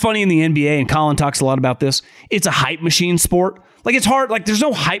 You know what's funny in the NBA, and Colin talks a lot about this, it's a hype machine sport. Like, it's hard. Like, there's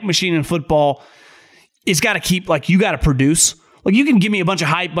no hype machine in football. It's got to keep, like, you got to produce. Like, you can give me a bunch of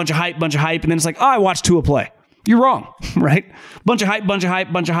hype, and then it's like, oh, I watched Tua play. You're wrong, right? Bunch of hype.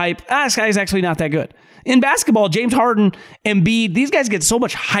 This guy's actually not that good. In basketball, James Harden, Embiid, these guys get so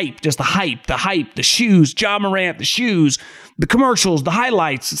much hype. Just the hype, the shoes, Ja Morant, the shoes, the commercials, the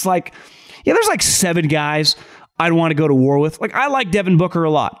highlights. It's like, yeah, there's like 7 guys I'd want to go to war with. Like, I like Devin Booker a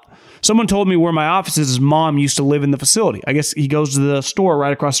lot. Someone told me where my office is, his mom used to live in the facility. I guess he goes to the store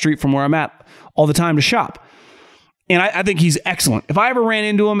right across the street from where I'm at all the time to shop. And I think he's excellent. If I ever ran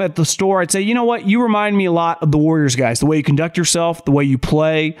into him at the store, I'd say, you know what? You remind me a lot of the Warriors guys. The way you conduct yourself, the way you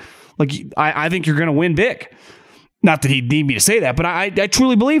play. Like, I think you're going to win big. Not that he'd need me to say that, but I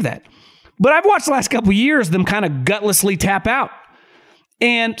truly believe that. But I've watched the last couple of years them kind of gutlessly tap out.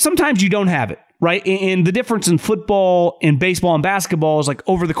 And sometimes you don't have it, right? And the difference in football and baseball and basketball is like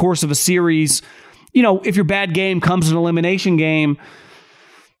over the course of a series, you know, if your bad game comes an elimination game,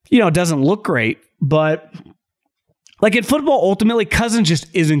 you know, it doesn't look great. But like in football, ultimately, Cousins just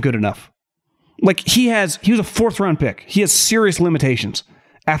isn't good enough. Like he was a 4th round pick. He has serious limitations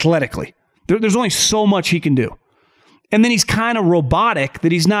athletically. There's only so much he can do. And then he's kind of robotic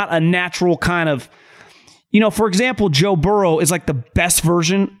that he's not a natural kind of, you know, for example, Joe Burrow is like the best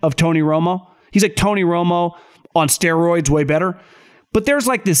version of Tony Romo. He's like Tony Romo on steroids, way better. But there's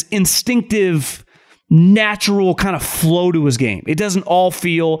like this instinctive, natural kind of flow to his game. It doesn't all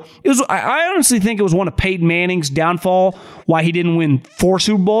feel... I honestly think it was one of Peyton Manning's downfall, why he didn't win 4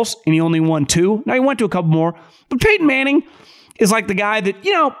 Super Bowls and he only won 2. Now, he went to a couple more. But Peyton Manning is like the guy that,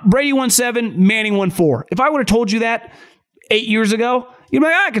 you know, Brady won 7, Manning won 4. If I would have told you that 8 years ago, you'd be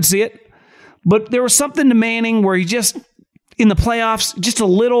like, I could see it. But there was something to Manning where he just, in the playoffs, just a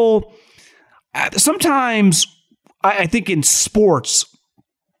little... Sometimes, I think in sports,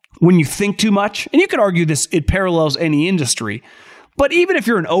 when you think too much, and you could argue this, it parallels any industry, but even if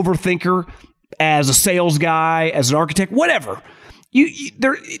you're an overthinker, as a sales guy, as an architect, whatever,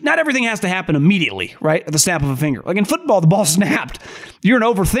 not everything has to happen immediately, right? At the snap of a finger. Like in football, the ball snapped. You're an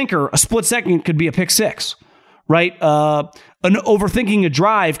overthinker, a split second could be a pick 6, right? An overthinking a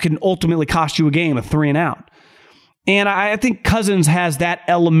drive can ultimately cost you a game, a 3 and out. And I think Cousins has that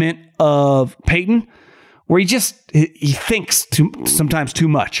element of Peyton where he thinks sometimes too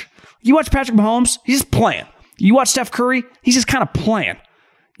much. You watch Patrick Mahomes, he's just playing. You watch Steph Curry, he's just kind of playing.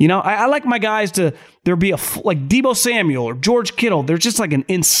 You know, I like my guys there be like Deebo Samuel or George Kittle. There's just like an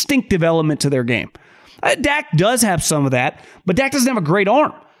instinctive element to their game. Dak does have some of that, but Dak doesn't have a great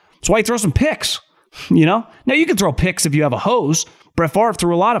arm. That's why he throws some picks, you know? Now, you can throw picks if you have a hose. Brett Favre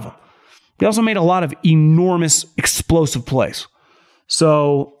threw a lot of them. He also made a lot of enormous, explosive plays.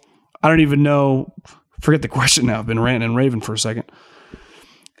 So, I don't even know. Forget the question now. I've been ranting and raving for a second.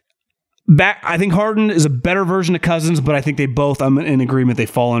 I think Harden is a better version of Cousins, but I think they both, I'm in agreement, they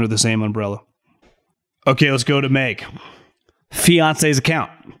fall under the same umbrella. Okay, let's go to Meg. Fiance's account.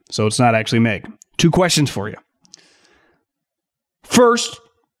 So, it's not actually Meg. 2 questions for you. First,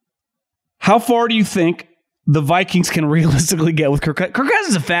 how far do you think the Vikings can realistically get with Kirk Cousins? Kirk Cousins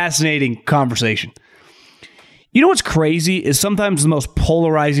is a fascinating conversation. You know what's crazy is sometimes the most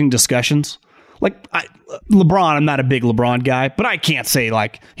polarizing discussions. Like LeBron, I'm not a big LeBron guy, but I can't say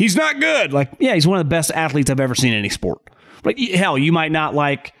like he's not good. Like, yeah, he's one of the best athletes I've ever seen in any sport. Like, hell, you might not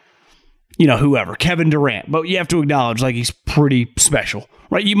like, you know, whoever, Kevin Durant, but you have to acknowledge like he's pretty special,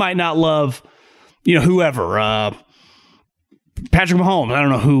 right? You might not love, you know, whoever, Patrick Mahomes, I don't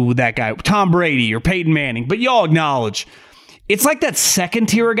know who that guy, Tom Brady or Peyton Manning, but y'all acknowledge it's like that second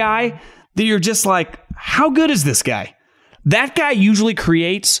tier guy that you're just like, how good is this guy? That guy usually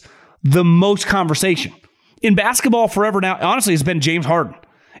creates the most conversation. In basketball forever now, honestly, it's been James Harden.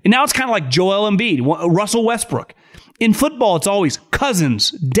 And now it's kind of like Joel Embiid, Russell Westbrook. In football, it's always Cousins,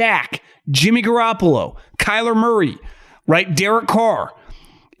 Dak, Jimmy Garoppolo, Kyler Murray, right? Derek Carr.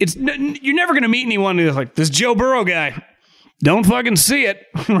 You're never going to meet anyone who's like, this Joe Burrow guy. Don't fucking see it,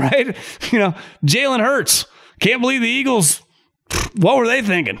 right? You know, Jalen Hurts. Can't believe the Eagles. What were they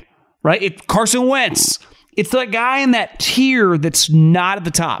thinking, right? Carson Wentz. It's that guy in that tier that's not at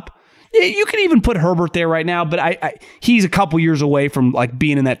the top. You can even put Herbert there right now, but he's a couple years away from like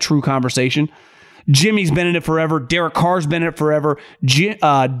being in that true conversation. Jimmy's been in it forever. Derek Carr's been in it forever.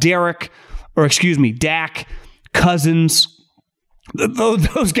 Dak, Cousins,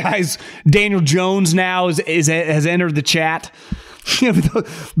 those guys. Daniel Jones now has entered the chat.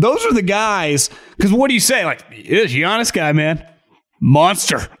 Those are the guys. Because what do you say? Like, this Giannis guy, man,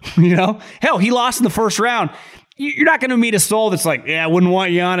 monster. Hell, he lost in the first round. You're not going to meet a soul that's like, yeah, I wouldn't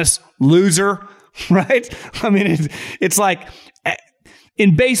want Giannis, loser, right? I mean, it's like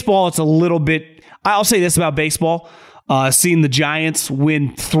in baseball, it's a little bit. I'll say this about baseball: seeing the Giants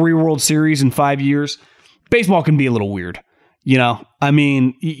win 3 World Series in 5 years, baseball can be a little weird. I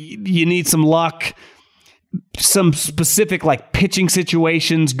mean, you need some luck. Some specific like pitching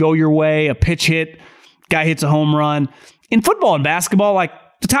situations go your way, a pitch hit, guy hits a home run. In football and basketball, like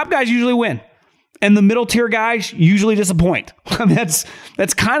the top guys usually win and the middle tier guys usually disappoint. I mean, that's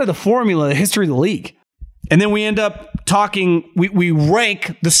kind of the formula, the history of the league. And then we end up talking, we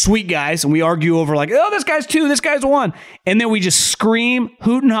rank the sweet guys and we argue over like, oh, this guy's 2, this guy's 1. And then we just scream,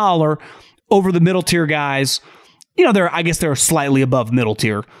 hoot and holler over the middle tier guys. I guess they're slightly above middle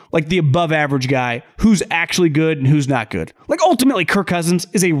tier, like the above average guy who's actually good and who's not good. Like ultimately, Kirk Cousins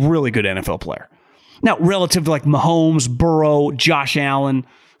is a really good NFL player. Now, relative to like Mahomes, Burrow, Josh Allen,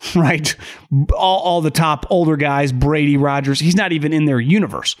 right? All the top older guys, Brady, Rodgers, he's not even in their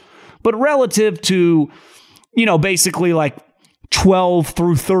universe. But relative to, basically like 12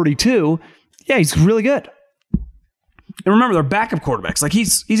 through 32, yeah, he's really good. And remember, they're backup quarterbacks. Like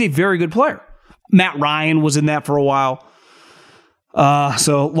he's a very good player. Matt Ryan was in that for a while.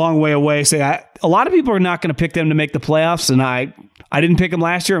 So long way away. A lot of people are not going to pick them to make the playoffs, and I didn't pick them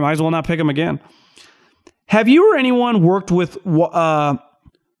last year. I might as well not pick them again. Have you or anyone you worked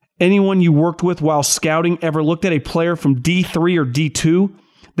with while scouting ever looked at a player from D3 or D2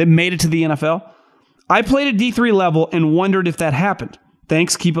 that made it to the NFL? I played at D3 level and wondered if that happened.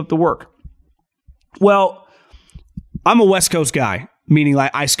 Thanks. Keep up the work. Well, I'm a West Coast guy. Meaning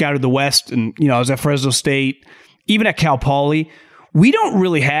like I scouted the West and, I was at Fresno State, even at Cal Poly. We don't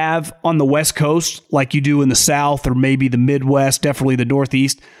really have on the West Coast like you do in the South or maybe the Midwest, definitely the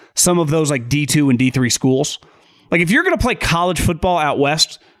Northeast, some of those like D2 and D3 schools. Like if you're going to play college football out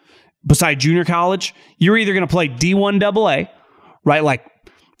West, beside junior college, you're either going to play D1 AA, right? Like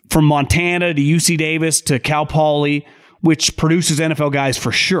from Montana to UC Davis to Cal Poly, which produces NFL guys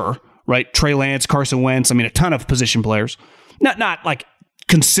for sure, right? Trey Lance, Carson Wentz, a ton of position players. Not like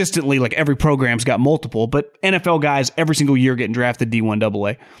consistently, like every program's got multiple, but NFL guys every single year getting drafted D1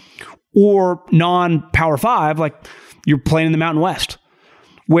 AA. Or non-Power 5, like you're playing in the Mountain West,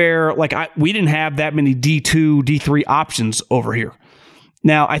 where like we didn't have that many D2, D3 options over here.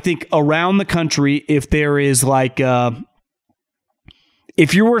 Now, I think around the country, if there is like,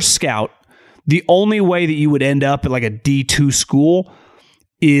 if you were a scout, the only way that you would end up at like a D2 school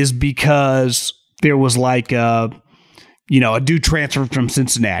is because there was like a dude transferred from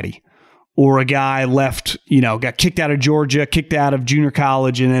Cincinnati, or a guy left, got kicked out of Georgia, kicked out of junior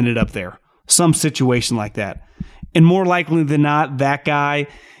college and ended up there. Some situation like that. And more likely than not, that guy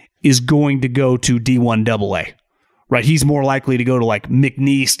is going to go to D1 AA, right? He's more likely to go to like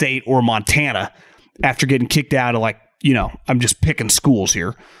McNeese State or Montana after getting kicked out of like, I'm just picking schools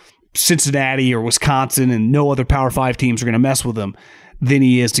here, Cincinnati or Wisconsin, and no other Power 5 teams are going to mess with him than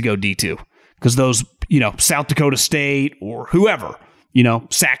he is to go D2. Because those, South Dakota State or whoever,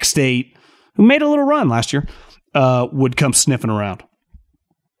 Sac State, who made a little run last year, would come sniffing around.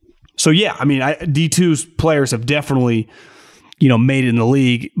 So, yeah, D2's players have definitely, made it in the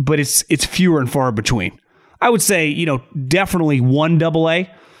league, but it's fewer and far between. I would say, definitely 1 AA,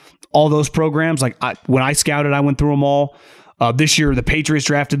 all those programs. Like when I scouted, I went through them all. This year, the Patriots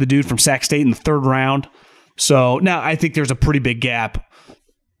drafted the dude from Sac State in the 3rd round. So now I think there's a pretty big gap.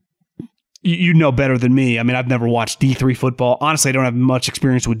 You know better than me. I've never watched D3 football. Honestly, I don't have much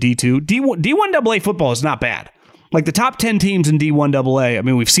experience with D2. D1 AA football is not bad. Like the top 10 teams in D1 AA,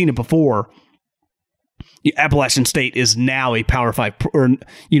 we've seen it before. Appalachian State is now a Power 5 or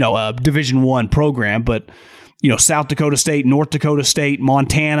a Division I program, but South Dakota State, North Dakota State,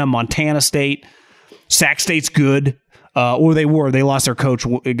 Montana State, Sac State's good. Or they lost their coach,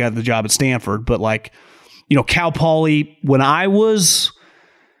 got the job at Stanford, but like, Cal Poly,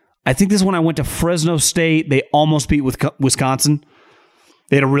 I think this is when I went to Fresno State. They almost beat Wisconsin.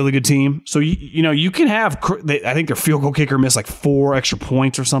 They had a really good team. So, you can have, I think their field goal kicker missed like 4 extra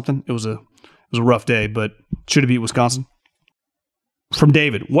points or something. It was a rough day, but should have beat Wisconsin. From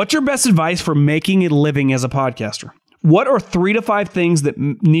David, what's your best advice for making a living as a podcaster? What are 3 to 5 things that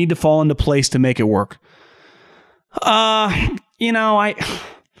need to fall into place to make it work? People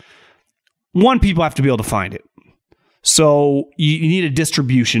have to be able to find it. So you need a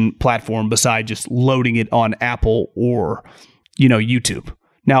distribution platform beside just loading it on Apple or, YouTube.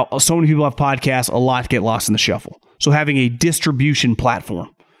 Now, so many people have podcasts, a lot get lost in the shuffle. So having a distribution platform,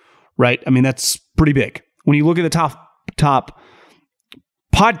 right? I mean, that's pretty big. When you look at the top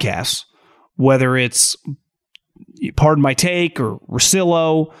podcasts, whether it's Pardon My Take or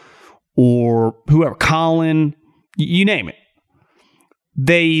Russillo or whoever, Colin, you name it.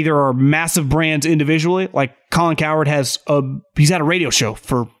 They either are massive brands individually, like Colin Cowherd he's had a radio show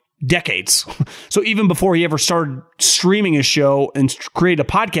for decades. So even before he ever started streaming his show and created a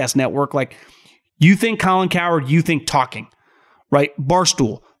podcast network, like you think Colin Cowherd, you think talking, right?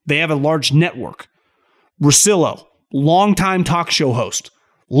 Barstool, they have a large network. Russillo, longtime talk show host,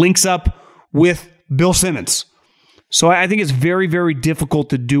 links up with Bill Simmons. So I think it's very, very difficult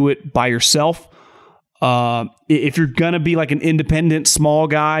to do it by yourself. If you're going to be like an independent small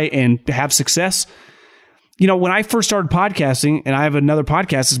guy and have success, when I first started podcasting, and I have another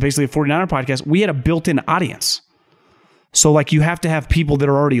podcast, it's basically a 49er podcast, we had a built-in audience. So like you have to have people that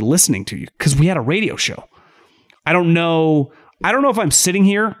are already listening to you because we had a radio show. I don't know if I'm sitting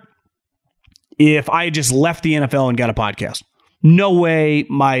here if I just left the NFL and got a podcast. No way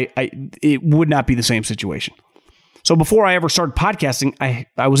it would not be the same situation. So before I ever started podcasting,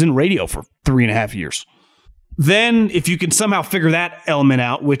 I was in radio for 3.5 years. Then if you can somehow figure that element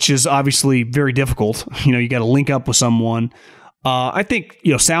out, which is obviously very difficult, you got to link up with someone. I think,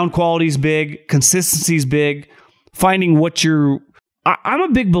 sound quality is big. Consistency is big. Finding what I'm a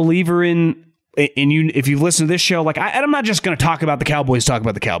big believer in you. If you listen to this show, like I'm not just going to talk about the Cowboys,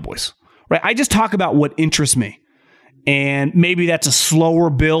 right? I just talk about what interests me. And maybe that's a slower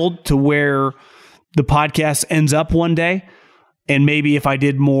build to where the podcast ends up one day. And maybe if I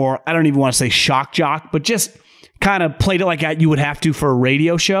did more, I don't even want to say shock jock, but just kind of played it like you would have to for a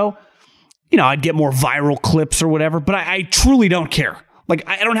radio show, I'd get more viral clips or whatever. But I truly don't care. Like,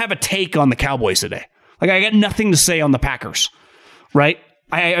 I don't have a take on the Cowboys today. Like, I got nothing to say on the Packers, right?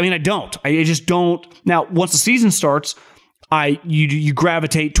 I mean, I don't. I just don't. Now, once the season starts, you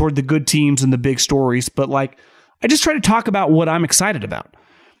gravitate toward the good teams and the big stories. But, like, I just try to talk about what I'm excited about.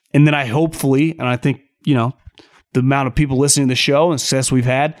 And then I think, the amount of people listening to the show and success we've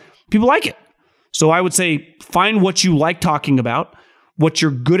had, people like it. So I would say find what you like talking about, what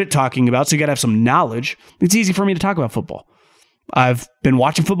you're good at talking about. So you got to have some knowledge. It's easy for me to talk about football. I've been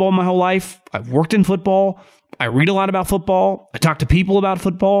watching football my whole life. I've worked in football. I read a lot about football. I talk to people about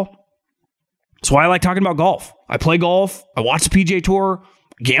football. So I like talking about golf. I play golf. I watch the PGA Tour.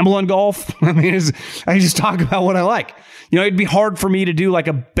 I gamble on golf. I mean, I just talk about what I like. It'd be hard for me to do like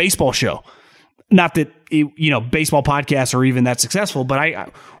a baseball show. Not that, baseball podcasts are even that successful, but I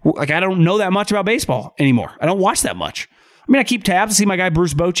don't know that much about baseball anymore. I don't watch that much. I mean, I keep tabs. I see my guy,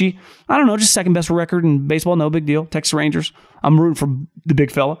 Bruce Bochy. I don't know, just second best record in baseball. No big deal. Texas Rangers. I'm rooting for the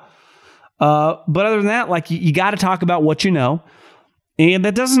big fella. But other than that, like you got to talk about what you know. And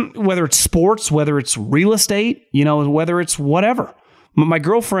that doesn't, whether it's sports, whether it's real estate, whether it's whatever. My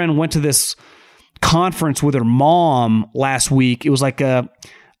girlfriend went to this conference with her mom last week. It was like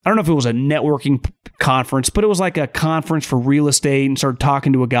I don't know if it was a networking conference, but it was like a conference for real estate, and started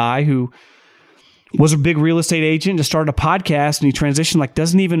talking to a guy who was a big real estate agent, just started a podcast, and he transitioned,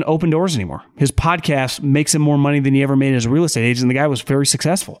 doesn't even open doors anymore. His podcast makes him more money than he ever made as a real estate agent. And the guy was very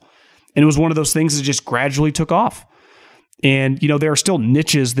successful. And it was one of those things that just gradually took off. And, there are still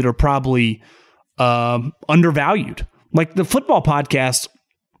niches that are probably undervalued. Like the football podcast,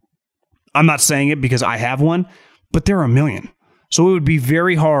 I'm not saying it because I have one, but there are a million. So it would be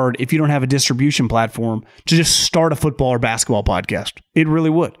very hard if you don't have a distribution platform to just start a football or basketball podcast. It really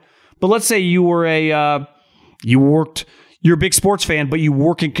would. But let's say you were you're a big sports fan, but you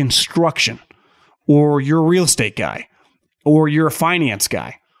work in construction, or you're a real estate guy, or you're a finance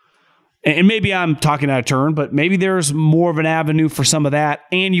guy. And maybe I'm talking out of turn, but maybe there's more of an avenue for some of that,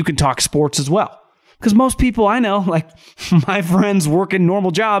 and you can talk sports as well. Because most people I know, like my friends working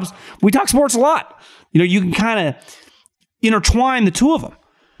normal jobs, we talk sports a lot. You can kind of intertwine the two of them.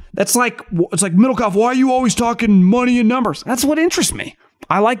 It's like Middlecoff, why are you always talking money and numbers? That's what interests me.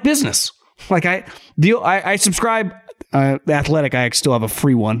 I like business. Like I subscribe, The Athletic, I still have a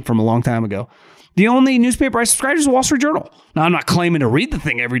free one from a long time ago. The only newspaper I subscribe to is the Wall Street Journal. Now, I'm not claiming to read the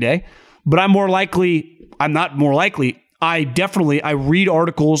thing every day, but I read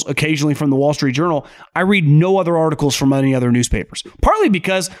articles occasionally from the Wall Street Journal. I read no other articles from any other newspapers. Partly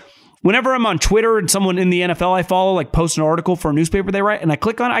because whenever I'm on Twitter and someone in the NFL I follow posts an article for a newspaper they write and I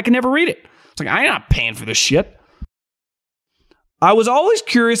click on it, I can never read it. It's like, I'm not paying for this shit. I was always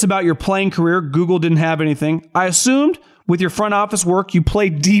curious about your playing career. Google didn't have anything. I assumed with your front office work, you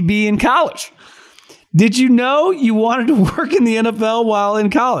played DB in college. Did you know you wanted to work in the NFL while in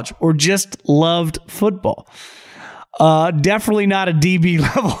college, or just loved football? Definitely not a DB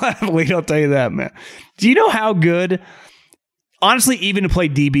level athlete, I'll tell you that, man. Do you know how good, honestly, even to play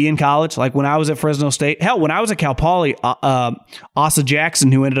DB in college, like when I was at Fresno State, hell, when I was at Cal Poly, Asa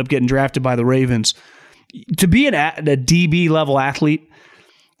Jackson, who ended up getting drafted by the Ravens, to be a DB level athlete,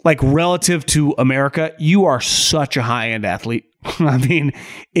 like relative to America, you are such a high-end athlete. I mean,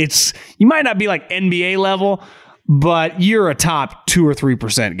 you might not be like NBA level, but you're a top 2 or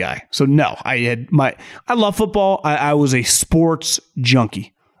 3% guy. So no, I love football. I was a sports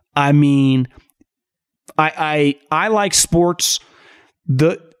junkie. I mean, I like sports.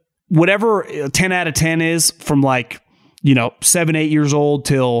 Whatever 10 out of 10 is from 7, 8 years old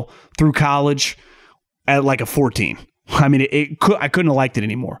through college at like a 14. I mean, I couldn't have liked it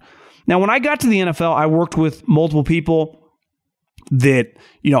anymore. Now, when I got to the NFL, I worked with multiple people that,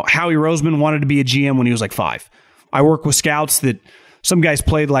 Howie Roseman wanted to be a GM when he was like 5. I work with scouts that some guys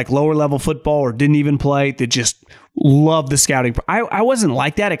played like lower level football or didn't even play, that just love the scouting. I wasn't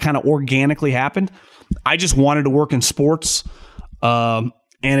like that. It kind of organically happened. I just wanted to work in sports. And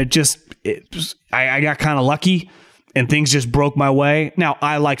I got kind of lucky and things just broke my way. Now,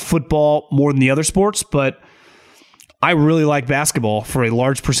 I like football more than the other sports, but I really like basketball for a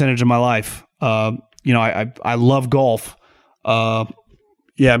large percentage of my life. I love golf.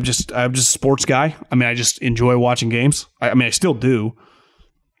 Yeah, I'm just a sports guy. I mean, I just enjoy watching games. I still do.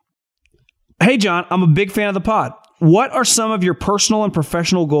 Hey, John, I'm a big fan of the pod. What are some of your personal and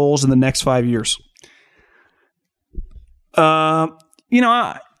professional goals in the next 5 years? I'll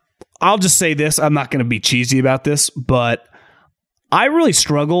just say this. I'm not going to be cheesy about this, but I really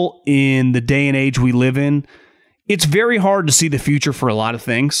struggle in the day and age we live in. It's very hard to see the future for a lot of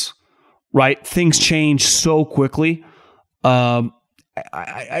things, right? Things change so quickly. It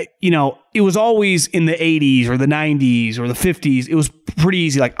was always in the 80s or the 90s or the 50s. It was pretty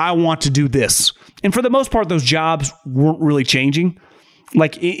easy. Like, I want to do this. And for the most part, those jobs weren't really changing.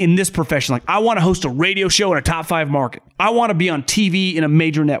 Like in this profession, like I want to host a radio show in a top 5 market. I want to be on TV in a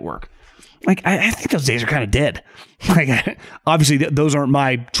major network. Like, I think those days are kind of dead. Like, obviously those aren't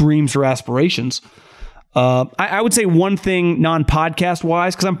my dreams or aspirations. I would say one thing non-podcast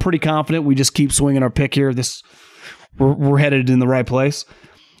wise, because I'm pretty confident we just keep swinging our pick here. We're headed in the right place.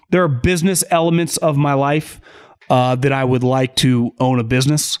 There are business elements of my life that I would like to own a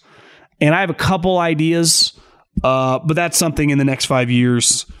business. And I have a couple ideas, but that's something in the next 5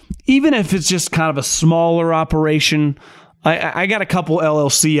 years. Even if it's just kind of a smaller operation, I got a couple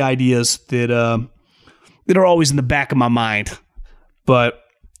LLC ideas that are always in the back of my mind. But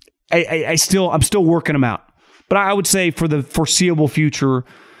I'm still working them out. But I would say for the foreseeable future,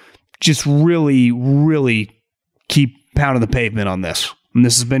 just really, really keep pounding the pavement on this. And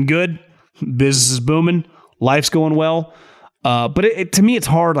this has been good. Business is booming. Life's going well. But to me, it's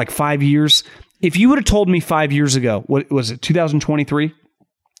hard, like 5 years. If you would have told me 5 years ago, what was it, 2023?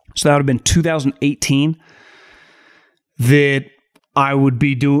 So that would have been 2018, that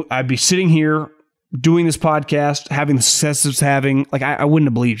I'd be sitting here doing this podcast, having the success it's having, like I wouldn't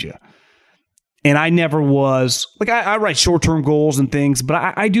have believed you. And I never was, like I write short-term goals and things, but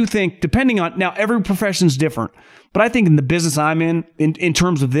I do think, depending on, now every profession's different, but I think in the business I'm in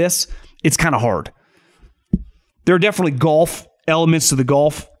terms of this, it's kind of hard. There are definitely golf elements to the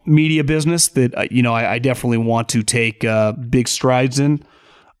golf media business that, I definitely want to take big strides in.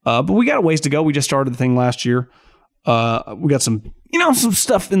 But we got a ways to go. We just started the thing last year. We got some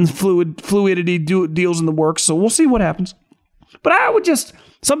stuff in fluidity deals in the works. So we'll see what happens. But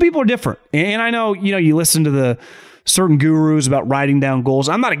some people are different. And I know, you listen to the certain gurus about writing down goals.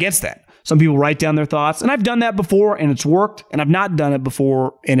 I'm not against that. Some people write down their thoughts, and I've done that before and it's worked, and I've not done it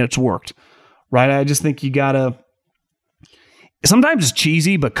before and it's worked, right? I just think you gotta, sometimes it's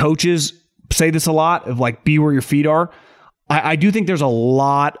cheesy, but coaches say this a lot of like, be where your feet are. I do think there's a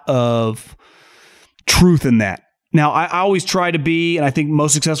lot of truth in that. Now, I always try to be, and I think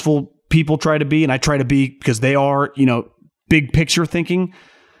most successful people try to be, and I try to be because they are, big picture thinking,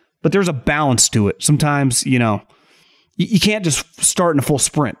 but there's a balance to it. Sometimes, you can't just start in a full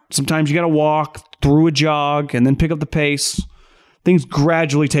sprint. Sometimes you got to walk through a jog and then pick up the pace. Things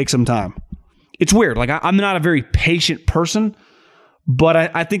gradually take some time. It's weird. Like I'm not a very patient person, but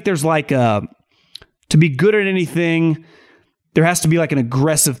I think there's like to be good at anything, there has to be like an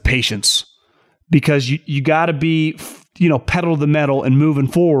aggressive patience, because you got to be, pedal to the metal and moving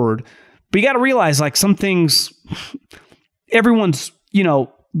forward. But you got to realize like some things, everyone's,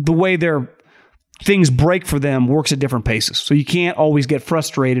 the way their things break for them works at different paces. So you can't always get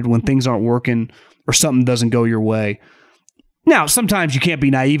frustrated when things aren't working or something doesn't go your way. Now, sometimes you can't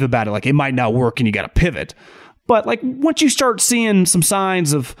be naive about it. Like it might not work and you got to pivot. But like once you start seeing some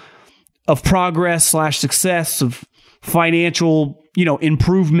signs of progress / success, of financial,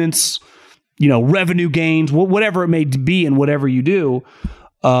 improvements, revenue gains, whatever it may be in whatever you do.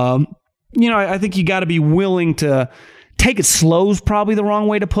 I think you got to be willing to take it slow is probably the wrong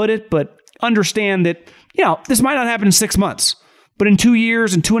way to put it, but understand that, this might not happen in 6 months, but in 2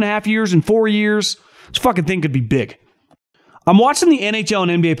 years and 2.5 years and 4 years, this fucking thing could be big. I'm watching the NHL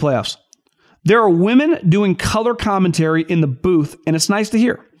and NBA playoffs. There are women doing color commentary in the booth, and it's nice to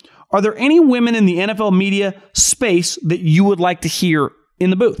hear. Are there any women in the NFL media space that you would like to hear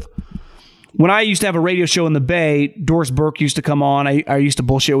in the booth? When I used to have a radio show in the Bay, Doris Burke used to come on. I used to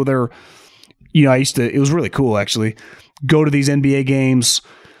bullshit with her. It was really cool, actually. Go to these NBA games,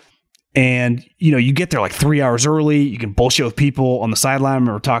 and, you get there like 3 hours early. You can bullshit with people on the sideline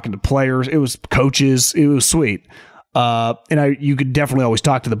or talking to players. It was coaches. It was sweet. You could definitely always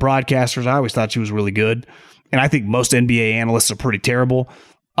talk to the broadcasters. I always thought she was really good. And I think most NBA analysts are pretty terrible.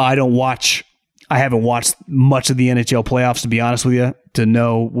 I haven't watched much of the NHL playoffs, to be honest with you, to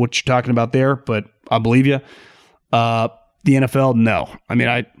know what you're talking about there, but I believe you. The NFL, no. I mean,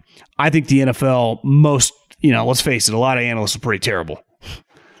 I think the NFL, let's face it, a lot of analysts are pretty terrible.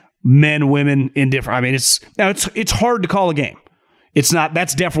 Men, women, indifferent. I mean, it's hard to call a game.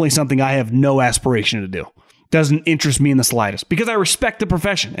 That's definitely something I have no aspiration to do. Doesn't interest me in the slightest because I respect the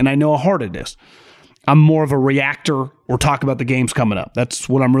profession and I know how hard it is. I'm more of a reactor or talk about the games coming up. That's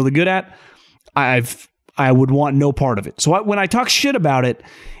what I'm really good at. I would want no part of it. So when I talk shit about it,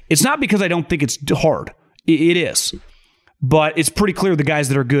 it's not because I don't think it's hard. It is. But it's pretty clear the guys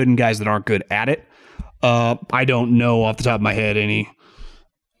that are good and guys that aren't good at it. I don't know off the top of my head any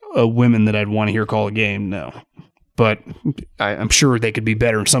women that I'd want to hear call a game. No. But I'm sure they could be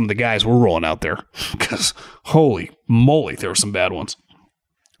better than some of the guys we're rolling out there. Because holy moly, there were some bad ones.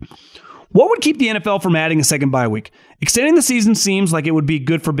 What would keep the NFL from adding a second bye week? Extending the season seems like it would be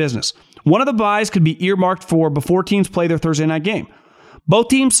good for business. One of the byes could be earmarked for before teams play their Thursday night game. Both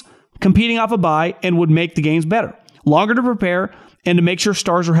teams competing off a bye and would make the games better. Longer to prepare and to make sure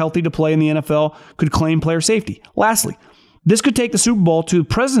stars are healthy to play in the NFL could claim player safety. Lastly, this could take the Super Bowl to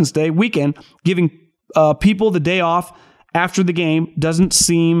President's Day weekend, giving people the day off after the game.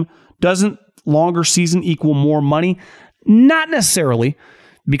 Doesn't longer season equal more money? Not necessarily,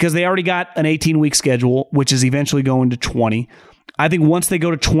 because they already got an 18-week schedule, which is eventually going to 20. I think once they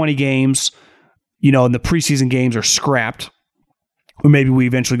go to 20 games, and the preseason games are scrapped, or maybe we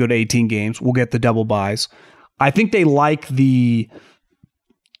eventually go to 18 games, we'll get the double buys. I think they like the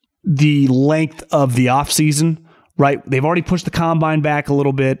length of the offseason, right? They've already pushed the combine back a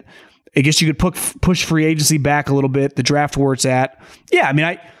little bit. I guess you could push free agency back a little bit, the draft where it's at. Yeah, I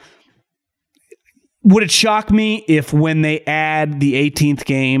mean, would it shock me if when they add the 18th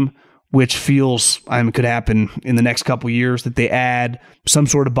game, which feels could happen in the next couple years, that they add some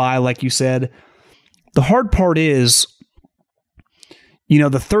sort of bye, like you said? The hard part is,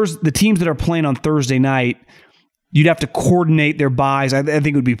 the teams that are playing on Thursday night, you'd have to coordinate their buys. I think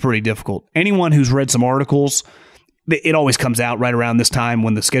it would be pretty difficult. Anyone who's read some articles, it always comes out right around this time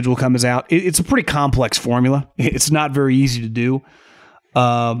when the schedule comes out. It's a pretty complex formula. It's not very easy to do.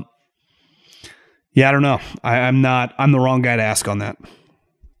 I don't know. I'm the wrong guy to ask on that.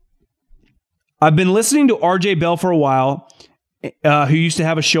 I've been listening to RJ Bell for a while, who used to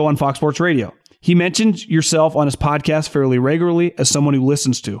have a show on Fox Sports Radio. He mentioned yourself on his podcast fairly regularly as someone who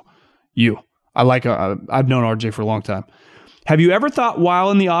listens to you. I've known RJ for a long time. Have you ever thought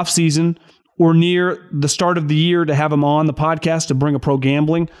while in the off season or near the start of the year to have him on the podcast to bring a pro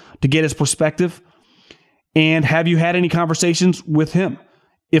gambling to get his perspective? And have you had any conversations with him?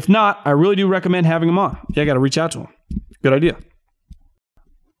 If not, I really do recommend having him on. I got to reach out to him. Good idea.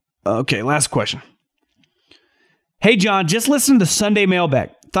 Okay, last question. Hey, John, just listened to the Sunday Mailbag.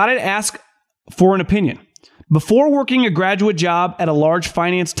 Thought I'd ask for an opinion. Before working a graduate job at a large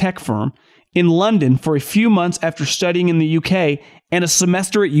finance tech firm in London for a few months after studying in the UK and a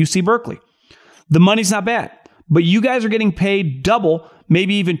semester at UC Berkeley. The money's not bad, but you guys are getting paid double,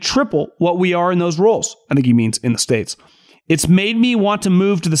 maybe even triple what we are in those roles. I think he means in the States. It's made me want to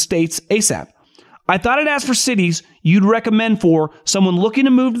move to the States ASAP. I thought I'd ask for cities you'd recommend for someone looking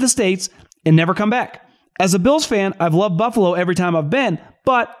to move to the States and never come back. As a Bills fan, I've loved Buffalo every time I've been,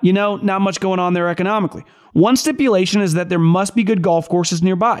 but, not much going on there economically. One stipulation is that there must be good golf courses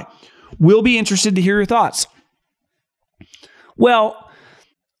nearby. We'll be interested to hear your thoughts. Well,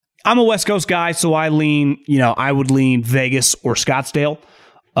 I'm a West Coast guy, so I would lean Vegas or Scottsdale.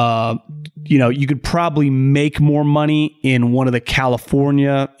 You could probably make more money in one of the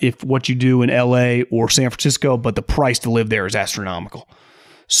California if what you do in LA or San Francisco, but the price to live there is astronomical.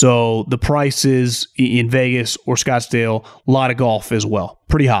 So the prices in Vegas or Scottsdale, a lot of golf as well.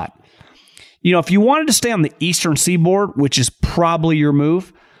 Pretty hot. if you wanted to stay on the eastern seaboard, which is probably your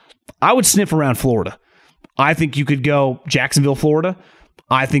move, I would sniff around Florida. I think you could go Jacksonville, Florida.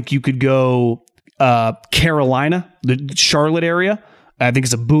 I think you could go Carolina, the Charlotte area. I think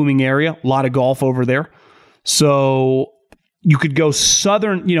it's a booming area. A lot of golf over there. So you could go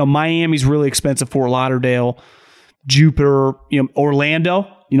southern, Miami's really expensive, Fort Lauderdale, Jupiter, Orlando,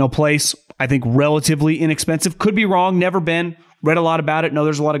 place I think relatively inexpensive. Could be wrong, never been, read a lot about it. No,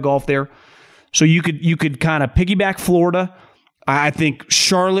 there's a lot of golf there. So you could kind of piggyback Florida. I think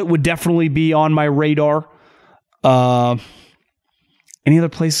Charlotte would definitely be on my radar. Any other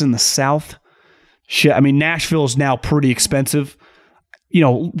places in the South? Shit, Nashville is now pretty expensive.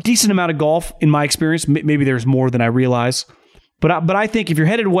 Decent amount of golf in my experience. Maybe there's more than I realize. But I think if you're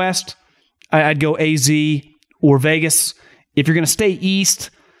headed west, I'd go AZ or Vegas. If you're going to stay east,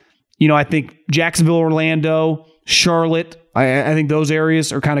 I think Jacksonville, Orlando, Charlotte, I think those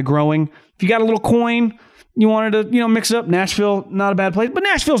areas are kind of growing. If you got a little coin, you wanted to, mix it up, Nashville, not a bad place. But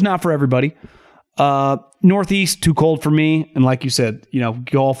Nashville's not for everybody. Northeast, too cold for me. And like you said,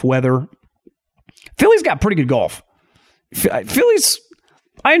 golf, weather. Philly's got pretty good golf. Philly's,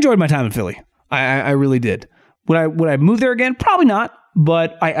 I enjoyed my time in Philly. I really did. Would I move there again? Probably not.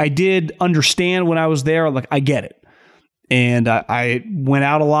 But I did understand when I was there. Like, I get it. And I went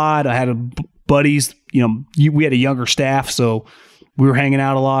out a lot. I had buddies. We had a younger staff, so we were hanging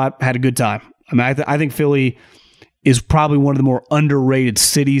out a lot. Had a good time. I think Philly is probably one of the more underrated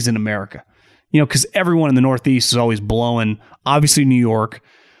cities in America. Because everyone in the Northeast is always blowing. Obviously, New York.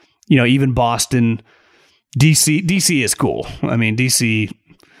 Even Boston. DC is cool. DC.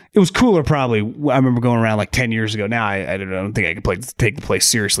 It was cooler probably. I remember going around like 10 years ago. Now I don't think I could take the place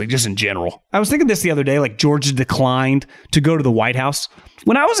seriously, just in general. I was thinking this the other day, like Georgia declined to go to the White House.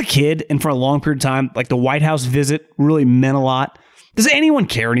 When I was a kid and for a long period of time, like the White House visit really meant a lot. Does anyone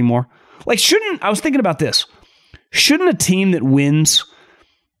care anymore? Like I was thinking about this. Shouldn't a team that wins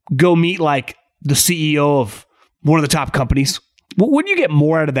go meet like the CEO of one of the top companies? Wouldn't you get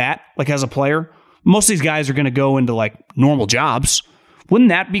more out of that, like as a player? Most of these guys are going to go into like normal jobs. Wouldn't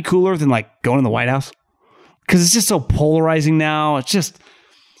that be cooler than like going to the White House? Because it's just so polarizing now. It's just,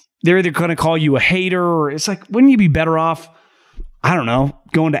 they're either going to call you a hater or it's like, wouldn't you be better off, I don't know,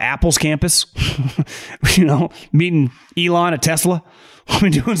 going to Apple's campus? Meeting Elon at Tesla?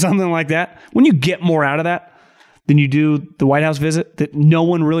 Doing something like that? Wouldn't you get more out of that than you do the White House visit that no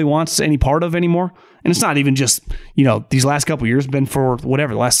one really wants any part of anymore? And it's not even just, these last couple of years, been for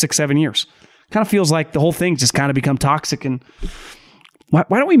whatever, the last 6-7 years. Kind of feels like the whole thing's just kind of become toxic. And why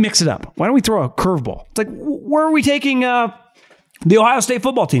don't we mix it up? Why don't we throw a curveball? It's like, where are we taking the Ohio State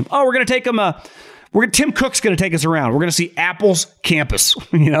football team? Oh, we're going to take them. Tim Cook's going to take us around. We're going to see Apple's campus.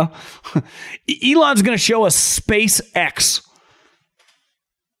 Elon's going to show us SpaceX.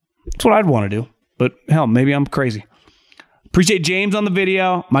 That's what I'd want to do. But hell, maybe I'm crazy. Appreciate James on the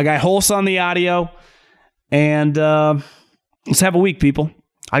video. My guy Hulse on the audio. And let's have a week, people.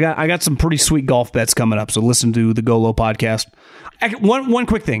 I got some pretty sweet golf bets coming up, so listen to the Go Low podcast. One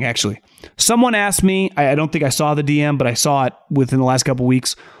quick thing, actually. Someone asked me, I don't think I saw the DM, but I saw it within the last couple of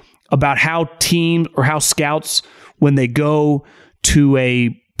weeks, about how teams or how scouts, when they go to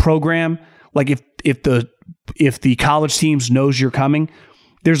a program, like if the college teams knows you're coming,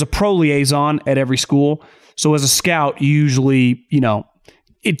 there's a pro liaison at every school. So as a scout, usually,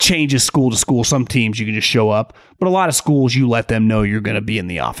 it changes school to school. Some teams you can just show up, but a lot of schools you let them know you're going to be in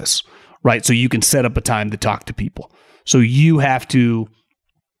the office, right? So you can set up a time to talk to people. So you have to,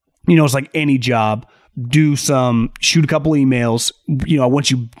 it's like any job, shoot a couple emails. Once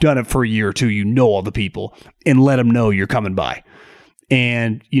you've done it for a year or two, all the people and let them know you're coming by.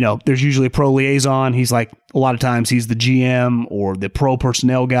 And, there's usually a pro liaison. He's like, a lot of times he's the GM or the pro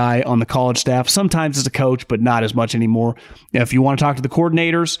personnel guy on the college staff. Sometimes it's a coach, but not as much anymore. Now, if you want to talk to the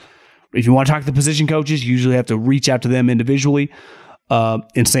coordinators, if you want to talk to the position coaches, you usually have to reach out to them individually.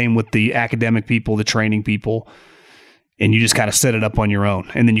 And same with the academic people, the training people. And you just kind of set it up on your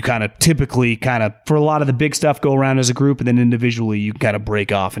own. And then you kind of typically for a lot of the big stuff, go around as a group. And then individually, you kind of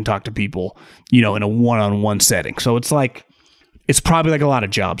break off and talk to people, in a one-on-one setting. So it's probably like a lot of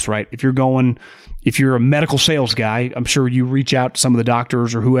jobs, right? If you're a medical sales guy, I'm sure you reach out to some of the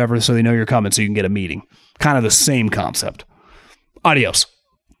doctors or whoever so they know you're coming so you can get a meeting. Kind of the same concept. Adios.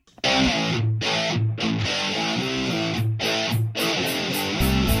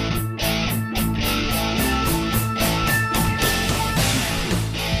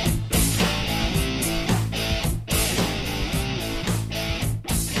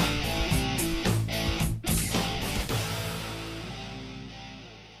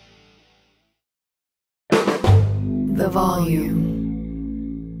 The volume.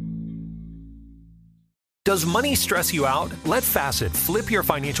 Does money stress you out? Let Facet flip your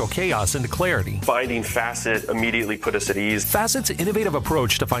financial chaos into clarity. Finding Facet immediately put us at ease. Facet's innovative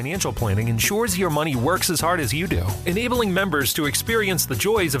approach to financial planning ensures your money works as hard as you do, enabling members to experience the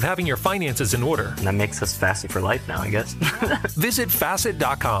joys of having your finances in order. And that makes us Facet for life now, I guess. Visit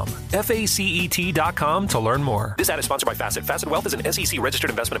Facet.com, FACET.com to learn more. This ad is sponsored by Facet. Facet Wealth is an SEC registered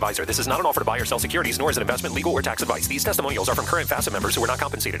investment advisor. This is not an offer to buy or sell securities, nor is it investment, legal, or tax advice. These testimonials are from current Facet members who are not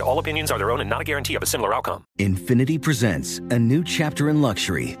compensated. All opinions are their own and not a guarantee of a similar outcome. Infinity presents a new chapter in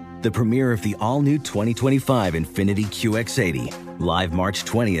luxury, the premiere of the all-new 2025 Infinity QX80, live March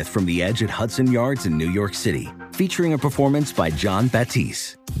 20th from the Edge at Hudson Yards in New York City, featuring a performance by John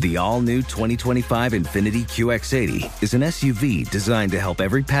Batiste. The all-new 2025 Infinity QX80 is an SUV designed to help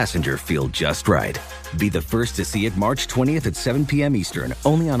every passenger feel just right. Be the first to see it March 20th at 7 p.m. Eastern,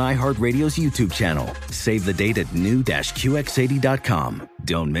 only on iHeartRadio's YouTube channel. Save the date at new-QX80.com.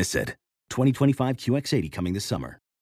 Don't miss it. 2025 QX80 coming this summer.